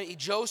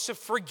 Joseph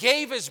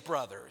forgave his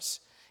brothers.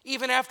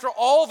 Even after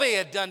all they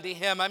had done to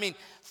him.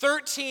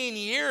 13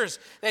 years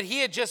that he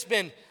had just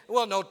been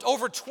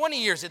over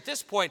 20 years at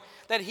this point,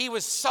 that he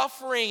was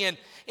suffering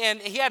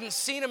and he hadn't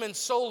seen him in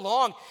so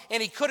long,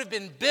 and he could have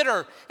been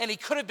bitter, and he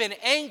could have been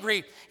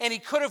angry, and he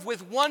could have,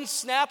 with one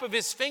snap of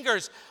his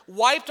fingers,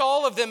 wiped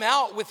all of them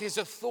out with his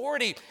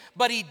authority,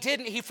 but he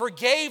didn't. He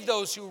forgave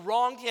those who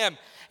wronged him.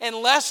 And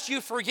lest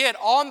you forget,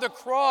 on the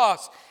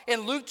cross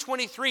in Luke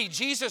 23,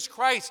 Jesus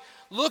Christ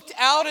looked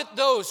out at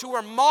those who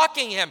were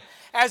mocking him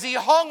as he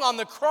hung on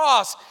the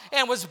cross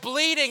and was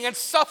bleeding and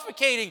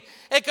suffocating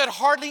and could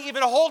hardly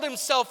even hold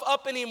himself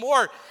up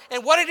anymore.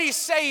 And what did he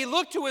say? He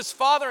looked to his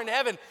Father in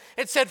heaven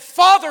and said,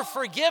 "Father,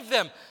 forgive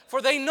them,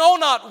 for they know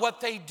not what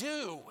they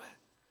do."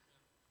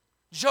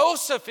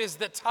 Joseph is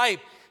the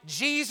type.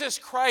 Jesus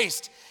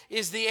Christ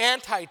is the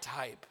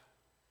antitype.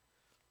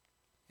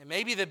 And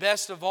maybe the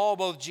best of all,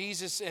 both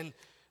Jesus and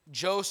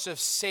Joseph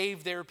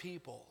saved their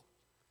people.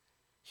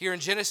 Here in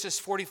Genesis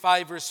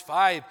 45, verse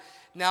 5,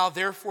 "Now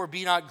therefore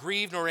be not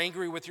grieved nor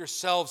angry with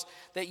yourselves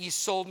that ye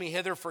sold me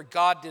hither, for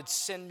God did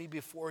send me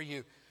before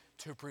you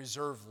to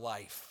preserve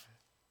life."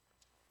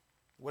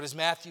 What does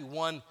Matthew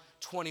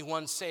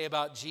 1:21 say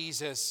about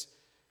Jesus?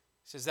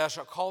 It says, "Thou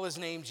shalt call his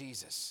name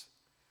Jesus,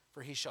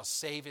 for he shall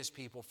save his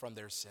people from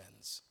their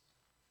sins."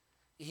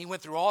 He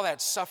went through all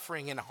that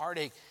suffering and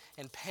heartache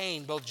and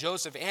pain, both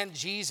Joseph and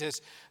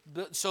Jesus,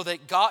 so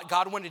that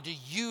God wanted to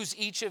use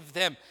each of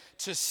them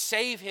to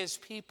save his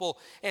people.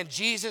 And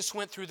Jesus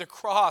went through the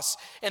cross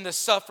and the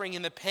suffering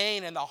and the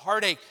pain and the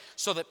heartache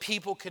so that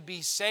people could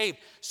be saved,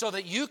 so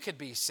that you could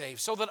be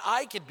saved, so that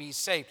I could be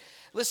saved.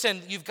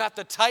 Listen, you've got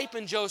the type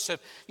in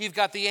Joseph. You've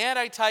got the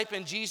antitype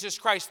in Jesus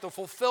Christ, the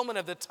fulfillment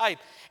of the type.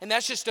 And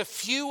that's just a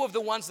few of the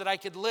ones that I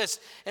could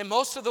list. And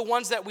most of the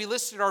ones that we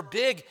listed are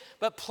big,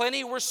 but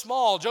plenty were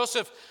small.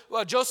 Joseph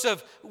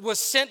was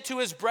sent to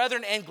his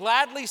brethren and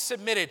gladly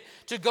submitted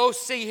to go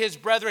see his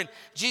brethren.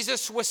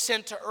 Jesus was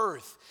sent to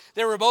earth.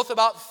 They were both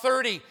about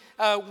 30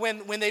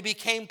 when they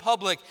became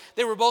public.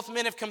 They were both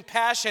men of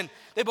compassion.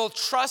 They both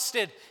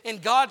trusted in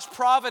God's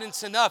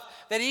providence enough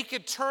that he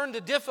could turn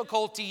the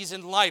difficulties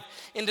in life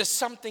into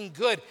something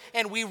good.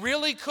 And we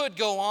really could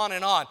go on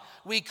and on.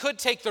 We could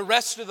take the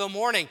rest of the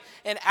morning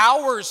and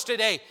hours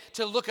today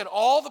to look at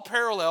all the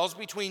parallels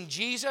between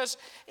Jesus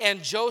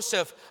and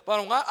Joseph.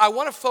 But I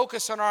want to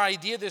focus on our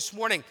idea this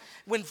morning.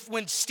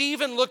 When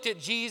Stephen looked at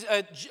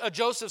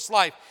Joseph's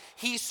life,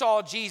 he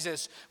saw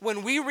Jesus.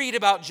 When we read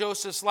about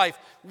Joseph's life,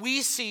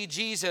 we see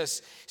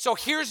Jesus. So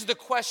here's the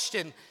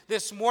question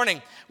this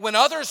morning. When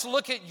others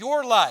look at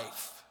your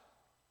life,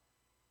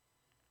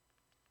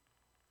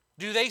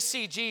 do they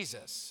see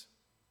Jesus?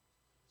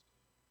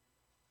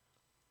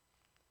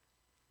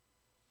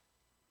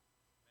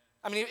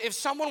 I mean, if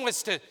someone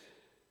was to,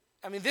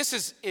 this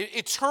is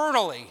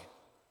eternally,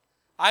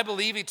 I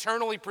believe,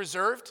 eternally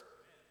preserved.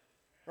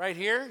 Right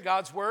here,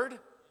 God's Word.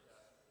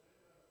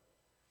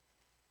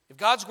 If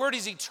God's Word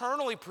is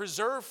eternally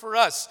preserved for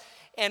us,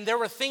 and there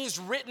were things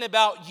written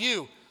about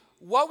you,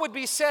 what would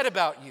be said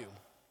about you?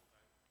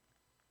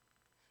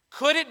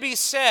 Could it be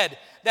said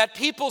that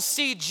people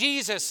see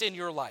Jesus in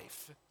your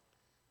life?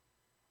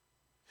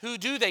 Who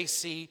do they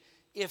see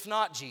if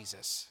not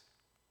Jesus?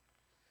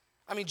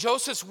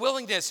 Joseph's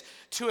willingness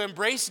to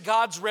embrace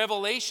God's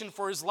revelation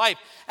for his life.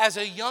 As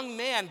a young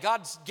man,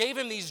 God gave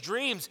him these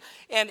dreams,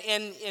 and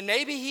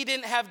maybe he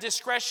didn't have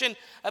discretion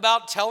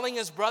about telling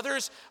his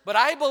brothers, but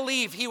I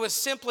believe he was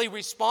simply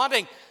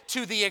responding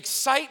to the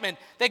excitement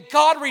that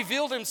God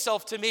revealed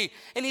himself to me,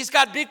 and he's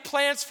got big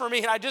plans for me,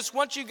 and I just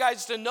want you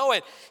guys to know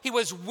it. He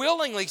was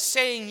willingly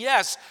saying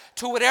yes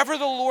to whatever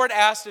the Lord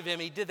asked of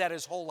him. He did that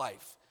his whole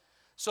life.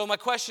 So my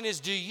question is,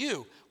 do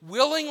you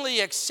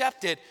willingly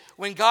accept it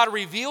when God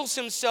reveals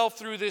himself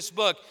through this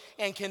book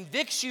and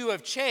convicts you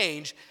of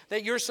change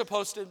that you're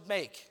supposed to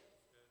make?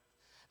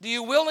 Do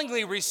you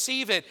willingly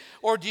receive it,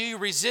 or do you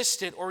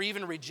resist it or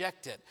even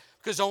reject it?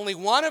 Because only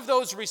one of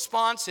those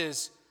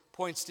responses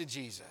points to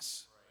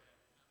Jesus.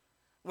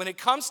 When it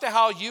comes to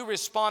how you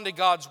respond to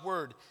God's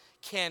word,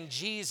 can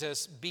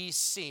Jesus be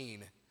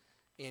seen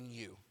in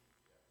you?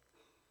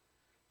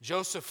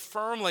 Joseph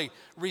firmly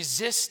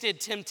resisted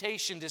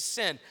temptation to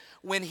sin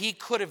when he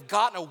could have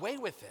gotten away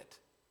with it.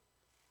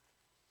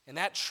 And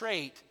that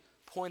trait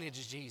pointed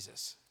to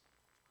Jesus.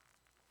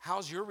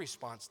 How's your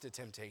response to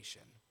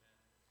temptation?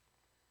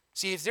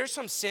 See, if there's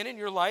some sin in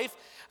your life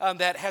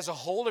that has a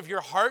hold of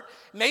your heart,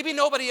 maybe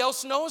nobody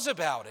else knows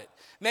about it.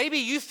 Maybe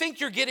you think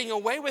you're getting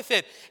away with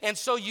it, and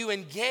so you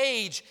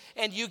engage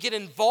and you get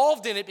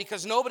involved in it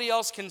because nobody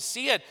else can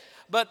see it.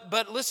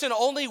 But listen,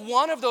 only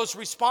one of those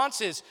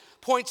responses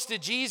points to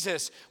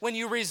Jesus. When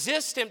you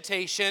resist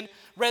temptation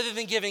rather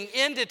than giving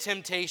in to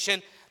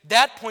temptation,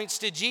 that points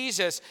to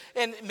Jesus.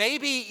 And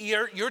maybe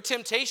your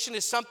temptation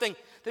is something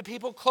the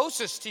people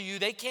closest to you,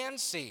 they can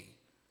see.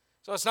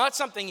 So it's not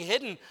something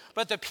hidden,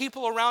 but the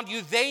people around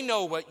you, they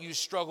know what you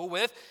struggle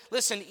with.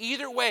 Listen,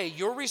 either way,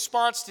 your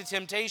response to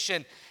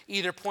temptation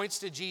either points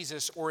to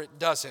Jesus or it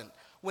doesn't.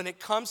 When it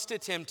comes to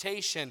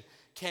temptation,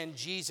 can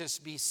Jesus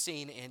be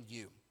seen in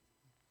you?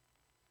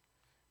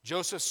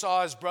 Joseph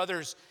saw his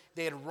brothers,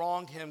 they had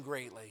wronged him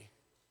greatly.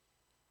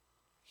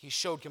 He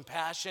showed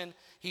compassion.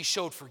 He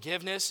showed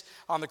forgiveness.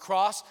 On the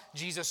cross,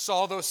 Jesus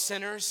saw those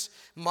sinners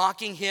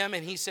mocking him,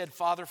 and he said,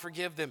 Father,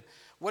 forgive them.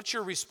 What's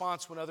your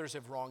response when others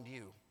have wronged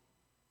you?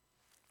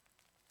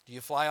 Do you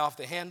fly off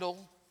the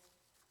handle?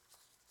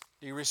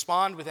 Do you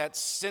respond with that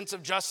sense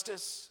of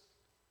justice?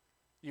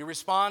 Do you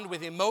respond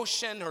with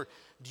emotion, or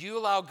do you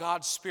allow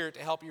God's Spirit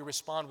to help you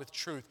respond with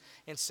truth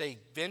and say,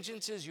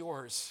 vengeance is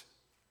yours?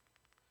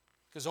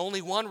 Because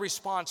only one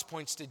response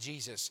points to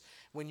Jesus.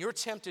 When you're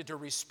tempted to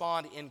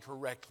respond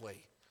incorrectly,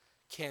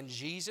 can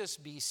Jesus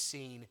be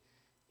seen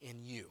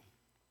in you?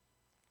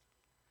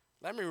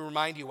 Let me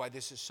remind you why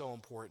this is so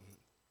important.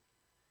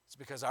 It's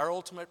because our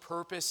ultimate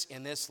purpose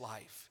in this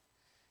life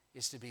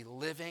is to be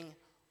living,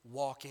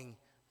 walking,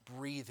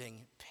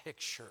 breathing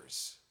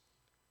pictures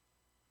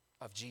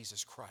of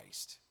Jesus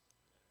Christ.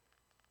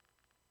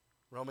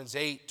 Romans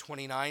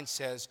 8:29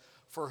 says,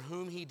 for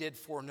whom he did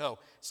foreknow.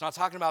 It's not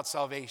talking about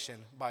salvation,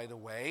 by the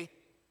way.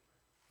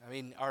 I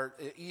mean,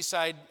 at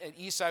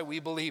Eastside, we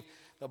believe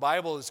the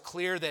Bible is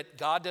clear that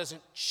God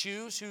doesn't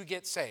choose who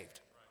gets saved.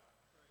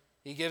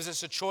 He gives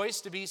us a choice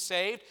to be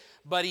saved,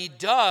 but he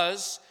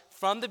does,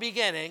 from the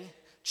beginning,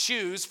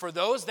 choose for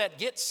those that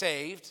get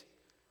saved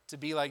to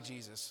be like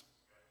Jesus.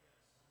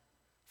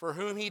 For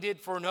whom he did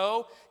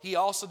foreknow, he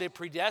also did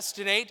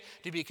predestinate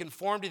to be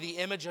conformed to the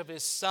image of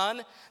his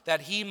Son,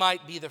 that he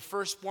might be the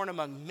firstborn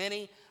among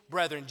many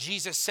brethren.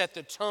 Jesus set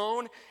the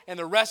tone, and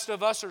the rest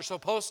of us are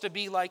supposed to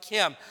be like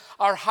him.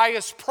 Our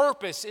highest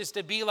purpose is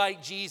to be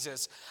like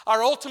Jesus.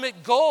 Our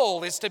ultimate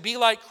goal is to be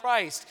like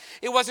Christ.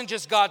 It wasn't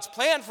just God's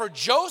plan for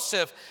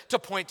Joseph to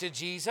point to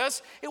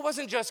Jesus. It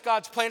wasn't just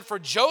God's plan for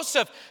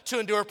Joseph to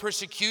endure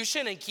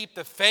persecution and keep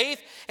the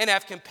faith and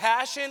have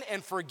compassion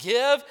and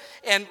forgive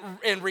and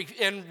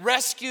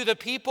rescue the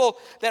people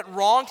that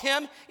wronged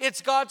him.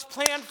 It's God's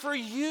plan for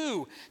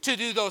you to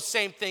do those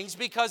same things,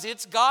 because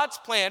it's God's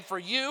plan for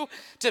you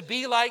to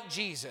be like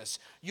Jesus.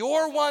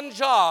 Your one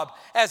job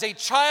as a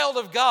child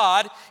of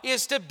God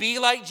is to be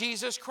like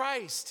Jesus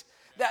Christ.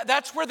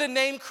 That's where the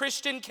name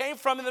Christian came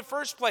from in the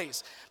first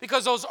place.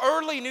 Because those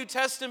early New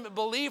Testament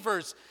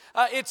believers,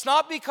 it's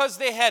not because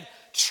they had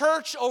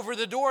church over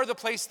the door of the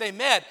place they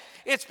met.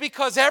 It's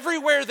because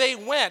everywhere they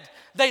went,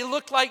 they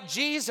looked like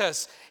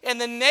Jesus. And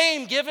the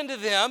name given to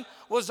them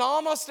was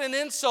almost an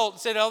insult.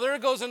 Said, oh, there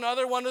goes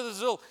another one of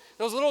those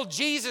little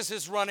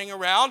Jesuses running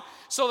around.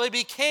 So they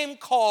became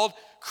called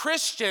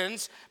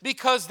Christians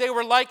because they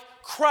were like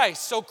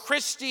Christ. So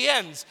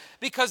Christians,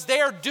 because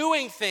they are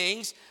doing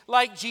things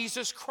like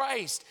Jesus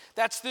Christ.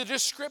 That's the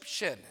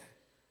description.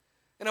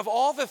 And of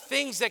all the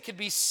things that could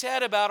be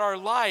said about our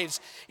lives,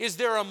 is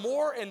there a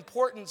more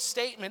important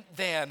statement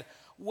than,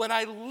 when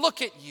I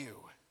look at you,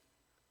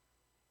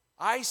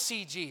 I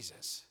see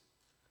Jesus?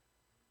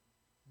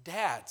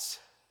 Dads,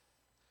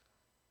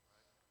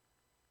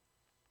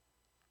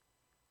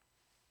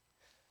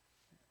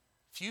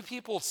 few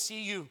people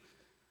see you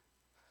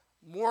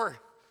more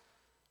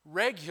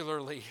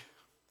regularly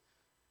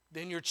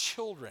than your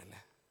children.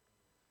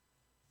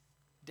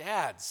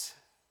 Dads,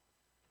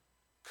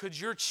 could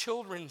your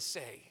children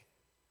say,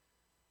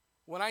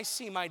 when I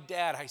see my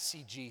dad, I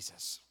see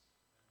Jesus?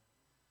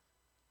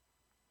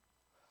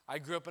 I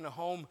grew up in a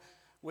home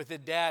with a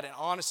dad, and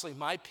honestly,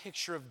 my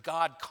picture of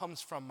God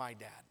comes from my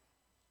dad.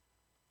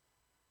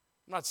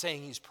 I'm not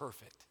saying he's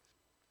perfect.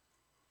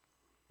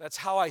 That's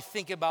how I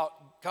think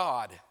about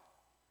God,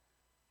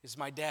 is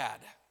my dad.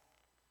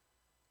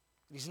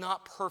 He's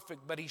not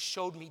perfect, but he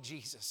showed me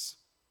Jesus.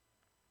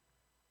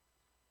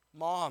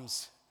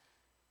 Moms,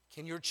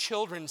 can your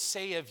children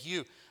say of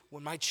you,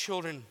 when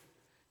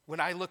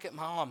I look at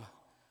mom,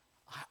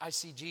 I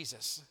see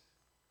Jesus?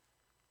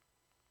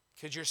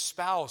 Could your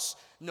spouse,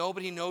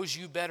 nobody knows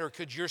you better,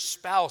 could your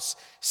spouse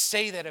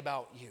say that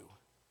about you?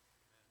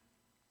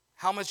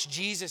 How much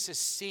Jesus is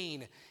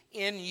seen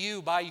in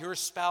you by your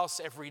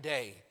spouse every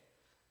day?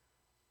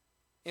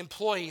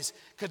 Employees,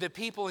 could the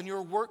people in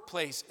your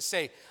workplace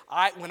say,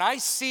 when I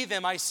see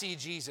them, I see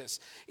Jesus?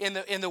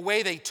 In the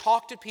way they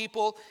talk to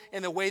people,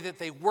 in the way that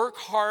they work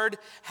hard,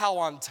 how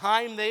on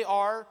time they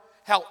are,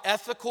 how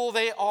ethical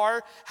they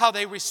are, how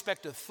they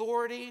respect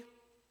authority,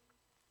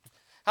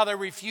 how they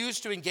refuse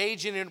to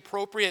engage in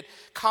inappropriate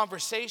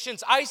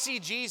conversations. I see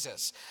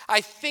Jesus.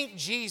 I think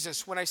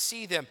Jesus when I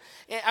see them.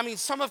 I mean,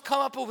 some have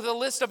come up with a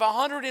list of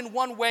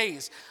 101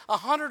 ways,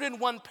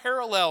 101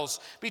 parallels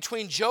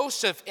between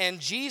Joseph and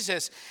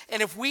Jesus.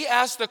 And if we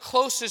ask the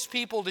closest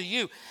people to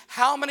you,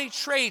 how many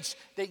traits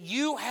that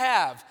you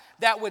have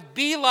that would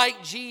be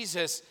like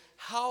Jesus,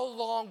 how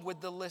long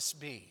would the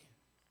list be?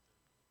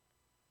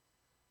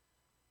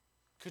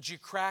 Could you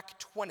crack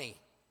 20?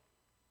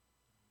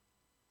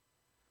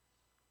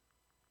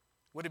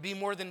 Would it be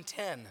more than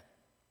 10?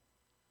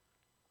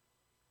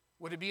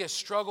 Would it be a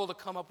struggle to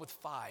come up with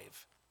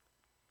 5?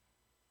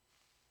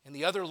 And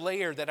the other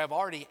layer that I've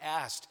already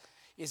asked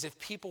is, if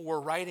people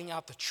were writing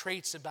out the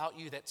traits about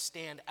you that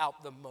stand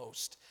out the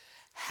most,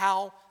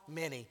 how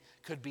many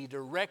could be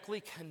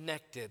directly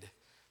connected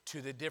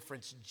to the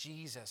difference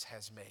Jesus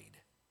has made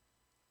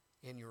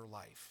in your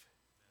life?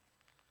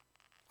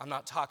 I'm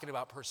not talking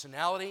about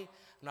personality.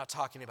 I'm not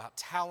talking about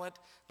talent.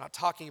 I'm not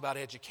talking about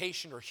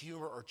education or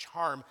humor or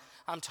charm.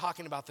 I'm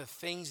talking about the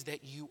things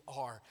that you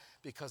are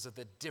because of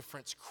the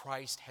difference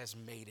Christ has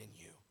made in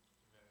you.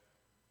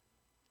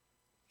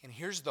 And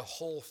here's the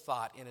whole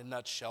thought in a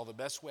nutshell. The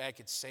best way I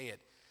could say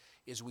it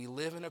is we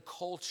live in a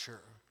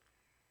culture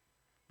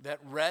that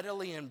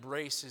readily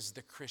embraces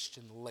the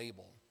Christian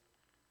label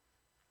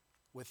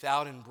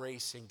without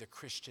embracing the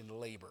Christian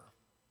labor.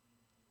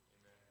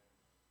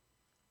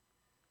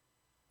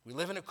 We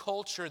live in a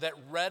culture that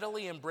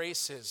readily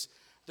embraces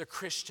the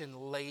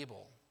Christian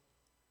label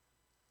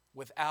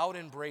without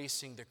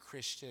embracing the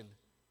Christian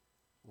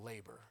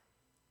labor.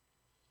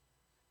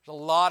 There's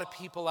a lot of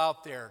people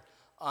out there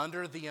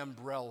under the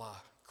umbrella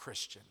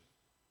Christian.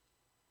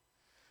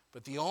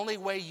 But the only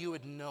way you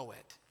would know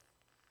it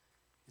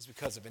is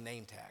because of a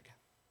name tag.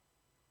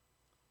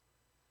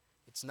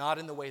 It's not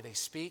in the way they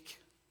speak.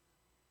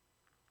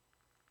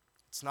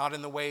 It's not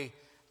in the way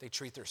they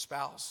treat their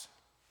spouse.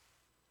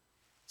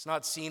 It's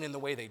not seen in the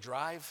way they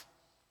drive.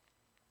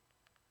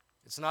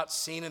 It's not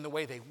seen in the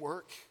way they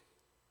work.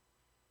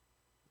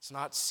 It's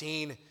not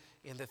seen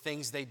in the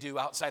things they do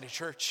outside of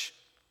church.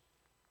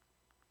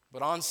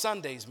 But on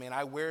Sundays, man,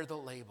 I wear the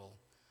label.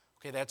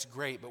 Okay, that's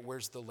great, but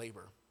where's the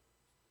labor?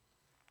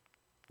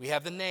 We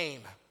have the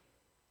name,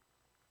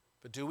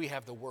 but do we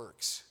have the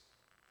works?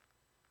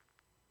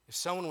 If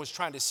someone was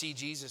trying to see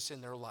Jesus in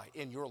their life,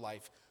 in your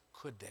life,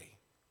 could they?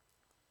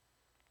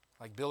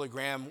 Like Billy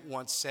Graham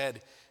once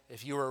said,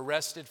 if you were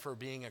arrested for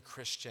being a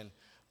Christian,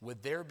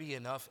 would there be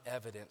enough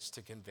evidence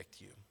to convict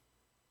you?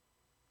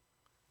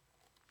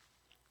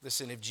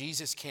 Listen, if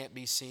Jesus can't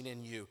be seen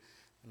in you,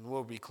 and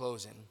we'll be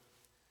closing,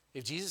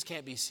 if Jesus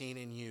can't be seen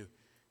in you,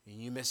 then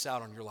you miss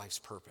out on your life's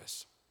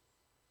purpose.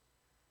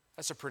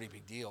 That's a pretty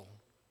big deal.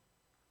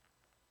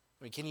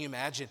 I mean, can you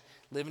imagine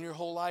living your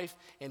whole life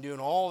and doing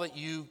all that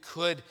you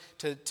could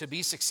to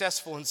be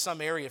successful in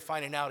some area,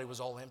 finding out it was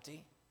all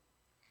empty,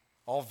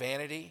 all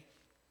vanity,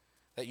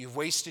 that you've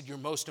wasted your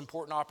most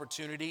important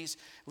opportunities?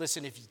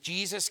 Listen, if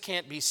Jesus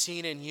can't be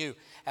seen in you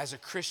as a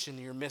Christian,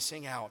 you're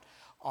missing out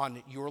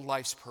on your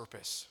life's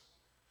purpose.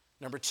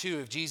 Number two,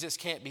 if Jesus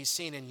can't be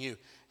seen in you,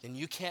 then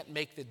you can't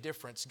make the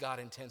difference God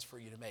intends for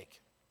you to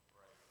make.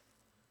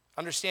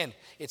 Understand,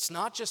 it's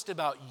not just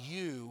about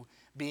you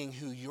being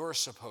who you're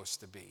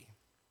supposed to be.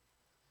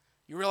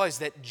 You realize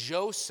that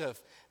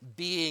Joseph,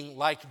 being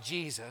like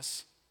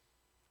Jesus,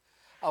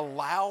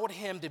 allowed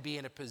him to be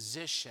in a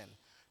position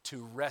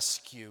to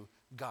rescue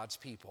God's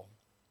people.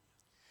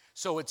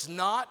 So it's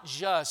not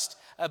just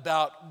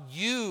about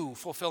you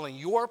fulfilling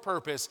your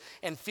purpose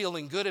and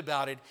feeling good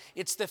about it.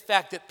 It's the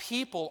fact that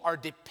people are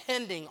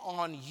depending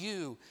on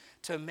you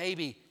to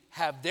maybe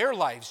have their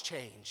lives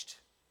changed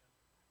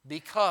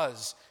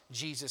because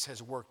Jesus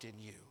has worked in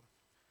you.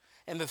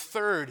 And the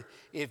third,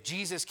 if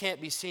Jesus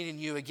can't be seen in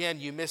you, again,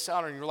 you miss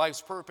out on your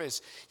life's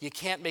purpose. You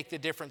can't make the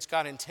difference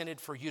God intended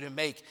for you to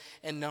make.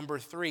 And number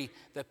three,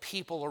 the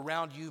people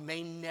around you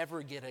may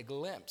never get a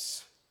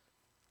glimpse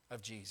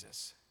of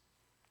Jesus.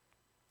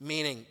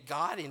 Meaning,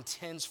 God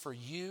intends for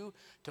you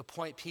to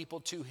point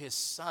people to his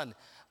Son.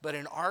 But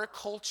in our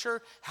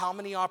culture, how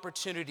many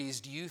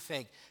opportunities do you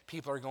think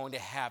people are going to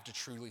have to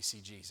truly see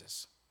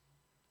Jesus?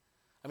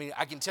 I mean,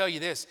 I can tell you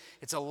this,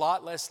 it's a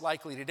lot less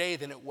likely today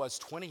than it was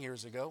 20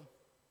 years ago.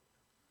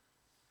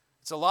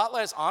 It's a lot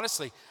less,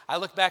 honestly, I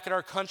look back at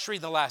our country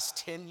in the last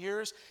 10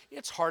 years,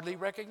 it's hardly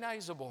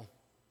recognizable.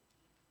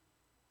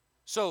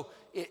 So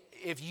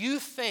if you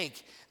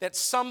think that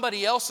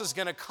somebody else is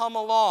going to come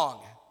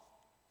along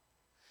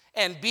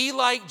and be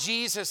like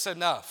Jesus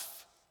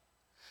enough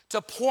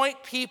to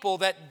point people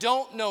that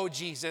don't know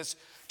Jesus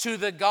to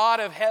the God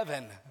of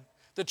heaven,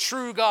 the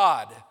true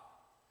God,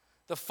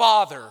 the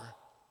Father,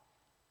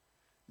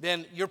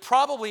 then you're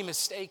probably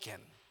mistaken.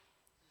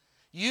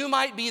 You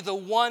might be the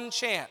one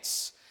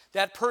chance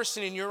that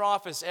person in your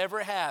office ever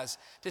has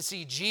to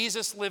see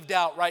Jesus lived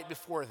out right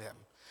before them.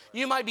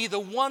 You might be the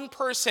one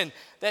person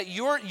that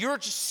your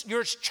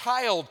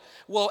child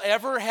will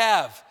ever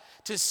have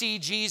to see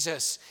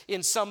Jesus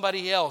in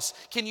somebody else.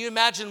 Can you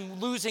imagine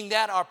losing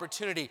that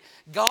opportunity?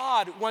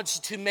 God wants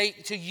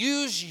to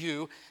use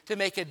you to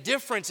make a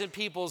difference in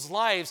people's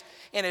lives,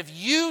 and if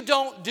you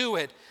don't do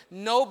it,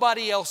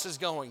 nobody else is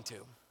going to.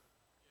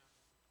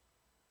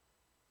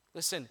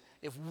 Listen,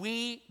 if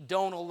we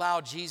don't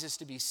allow Jesus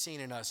to be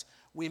seen in us,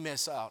 we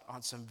miss out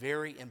on some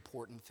very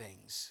important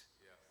things.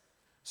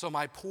 So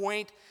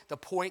the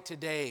point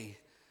today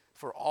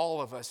for all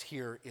of us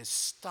here is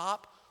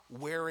stop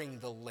wearing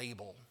the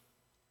label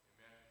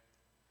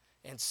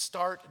and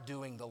start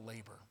doing the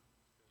labor.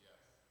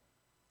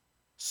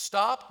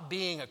 Stop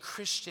being a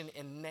Christian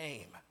in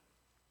name.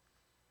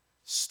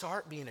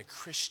 Start being a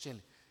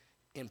Christian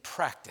in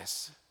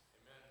practice.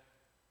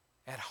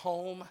 At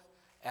home,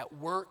 at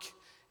work,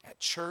 at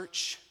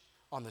church,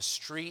 on the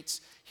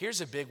streets. Here's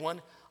a big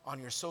one, on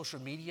your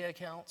social media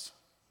accounts.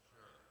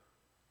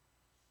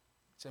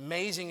 It's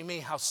amazing to me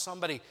how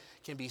somebody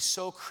can be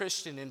so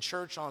Christian in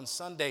church on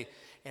Sunday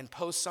and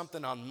post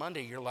something on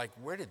Monday. You're like,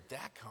 where did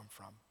that come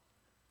from?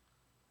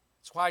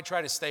 That's why I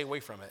try to stay away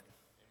from it.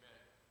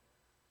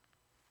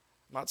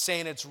 I'm not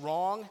saying it's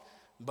wrong,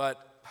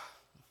 but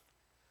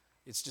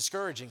it's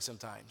discouraging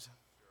sometimes.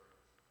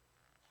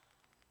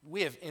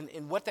 We have,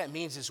 and what that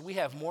means is we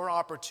have more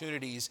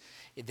opportunities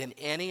than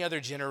any other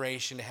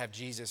generation to have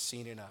Jesus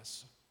seen in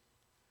us.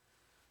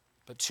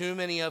 But too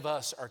many of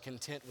us are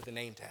content with the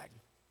name tag.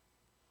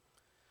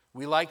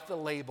 We like the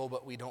label,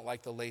 but we don't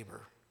like the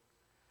labor.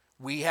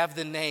 We have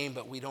the name,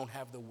 but we don't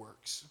have the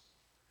works.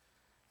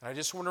 And I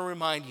just want to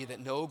remind you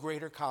that no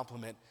greater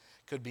compliment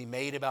could be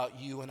made about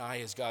you and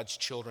I as God's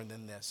children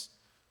than this.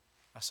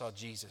 I saw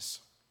Jesus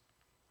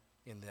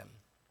in them.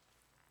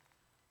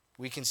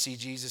 We can see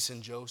Jesus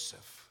in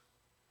Joseph,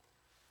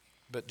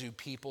 but do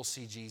people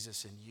see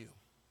Jesus in you?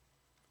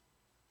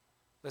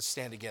 Let's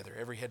stand together,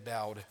 every head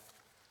bowed,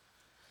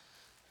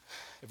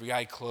 every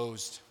eye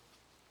closed.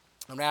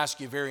 I'm going to ask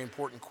you a very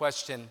important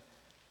question,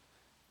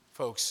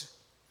 folks,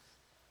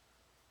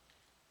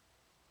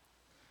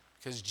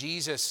 because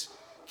Jesus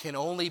can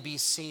only be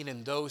seen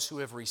in those who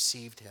have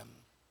received him.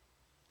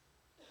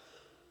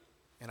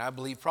 And I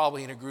believe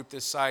probably in a group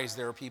this size,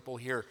 there are people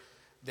here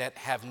that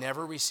have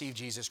never received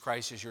Jesus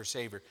Christ as your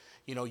Savior.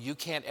 You know, you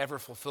can't ever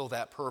fulfill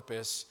that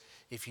purpose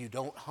if you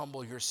don't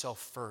humble yourself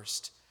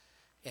first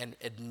and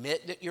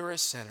admit that you're a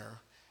sinner,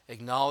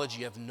 acknowledge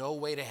you have no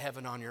way to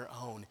heaven on your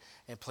own,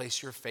 and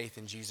place your faith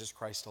in Jesus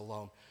Christ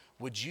alone.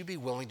 Would you be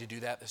willing to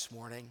do that this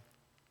morning?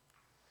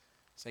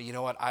 Say, you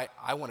know what,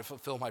 I want to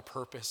fulfill my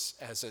purpose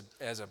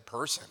as a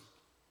person.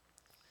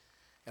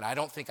 And I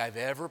don't think I've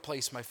ever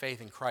placed my faith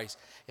in Christ.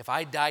 If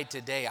I died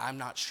today, I'm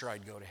not sure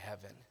I'd go to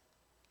heaven.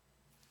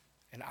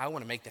 And I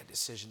want to make that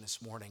decision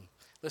this morning.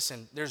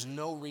 Listen, there's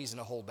no reason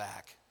to hold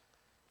back.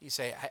 You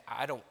say,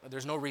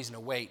 there's no reason to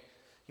wait.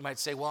 You might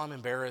say, well, I'm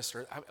embarrassed.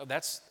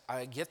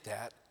 I get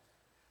that.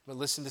 But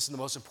listen, this is the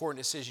most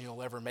important decision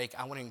you'll ever make.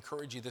 I want to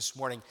encourage you this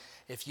morning,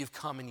 if you've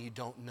come and you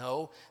don't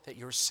know that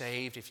you're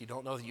saved, if you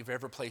don't know that you've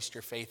ever placed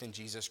your faith in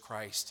Jesus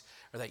Christ,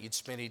 or that you'd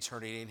spend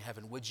eternity in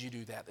heaven, would you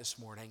do that this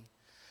morning?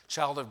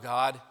 Child of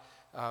God,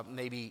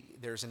 maybe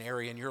there's an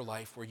area in your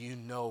life where you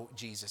know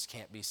Jesus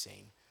can't be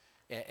seen,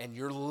 and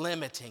you're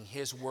limiting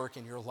his work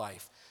in your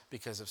life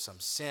because of some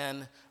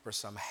sin or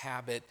some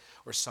habit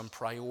or some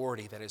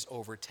priority that has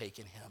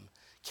overtaken him.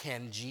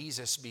 Can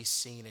Jesus be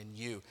seen in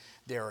you?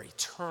 There are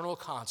eternal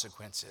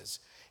consequences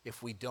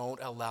if we don't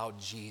allow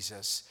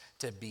Jesus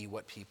to be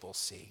what people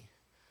see.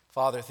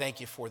 Father, thank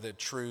you for the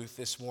truth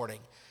this morning.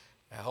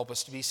 Help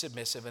us to be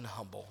submissive and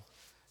humble.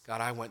 God,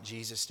 I want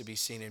Jesus to be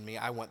seen in me.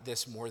 I want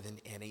this more than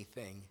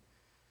anything.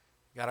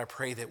 God, I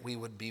pray that we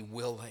would be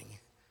willing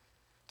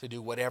to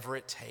do whatever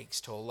it takes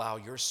to allow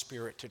your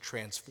Spirit to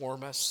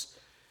transform us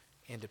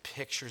into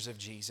pictures of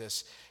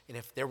Jesus. And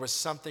if there was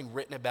something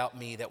written about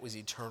me that was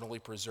eternally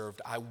preserved,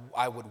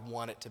 I would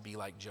want it to be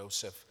like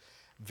Joseph.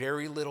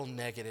 Very little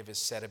negative is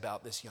said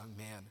about this young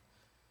man.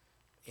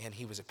 And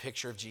he was a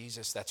picture of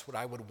Jesus. That's what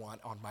I would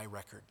want on my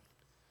record.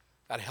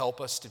 God, help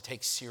us to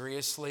take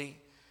seriously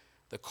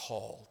the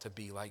call to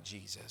be like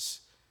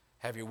Jesus.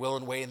 Have your will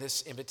and way in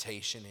this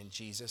invitation in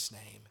Jesus'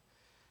 name.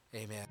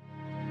 Amen.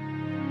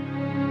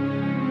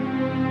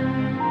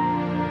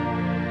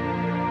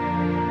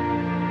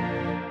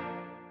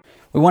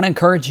 We want to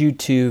encourage you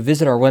to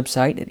visit our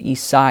website at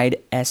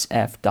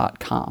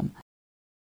eastsidesf.com.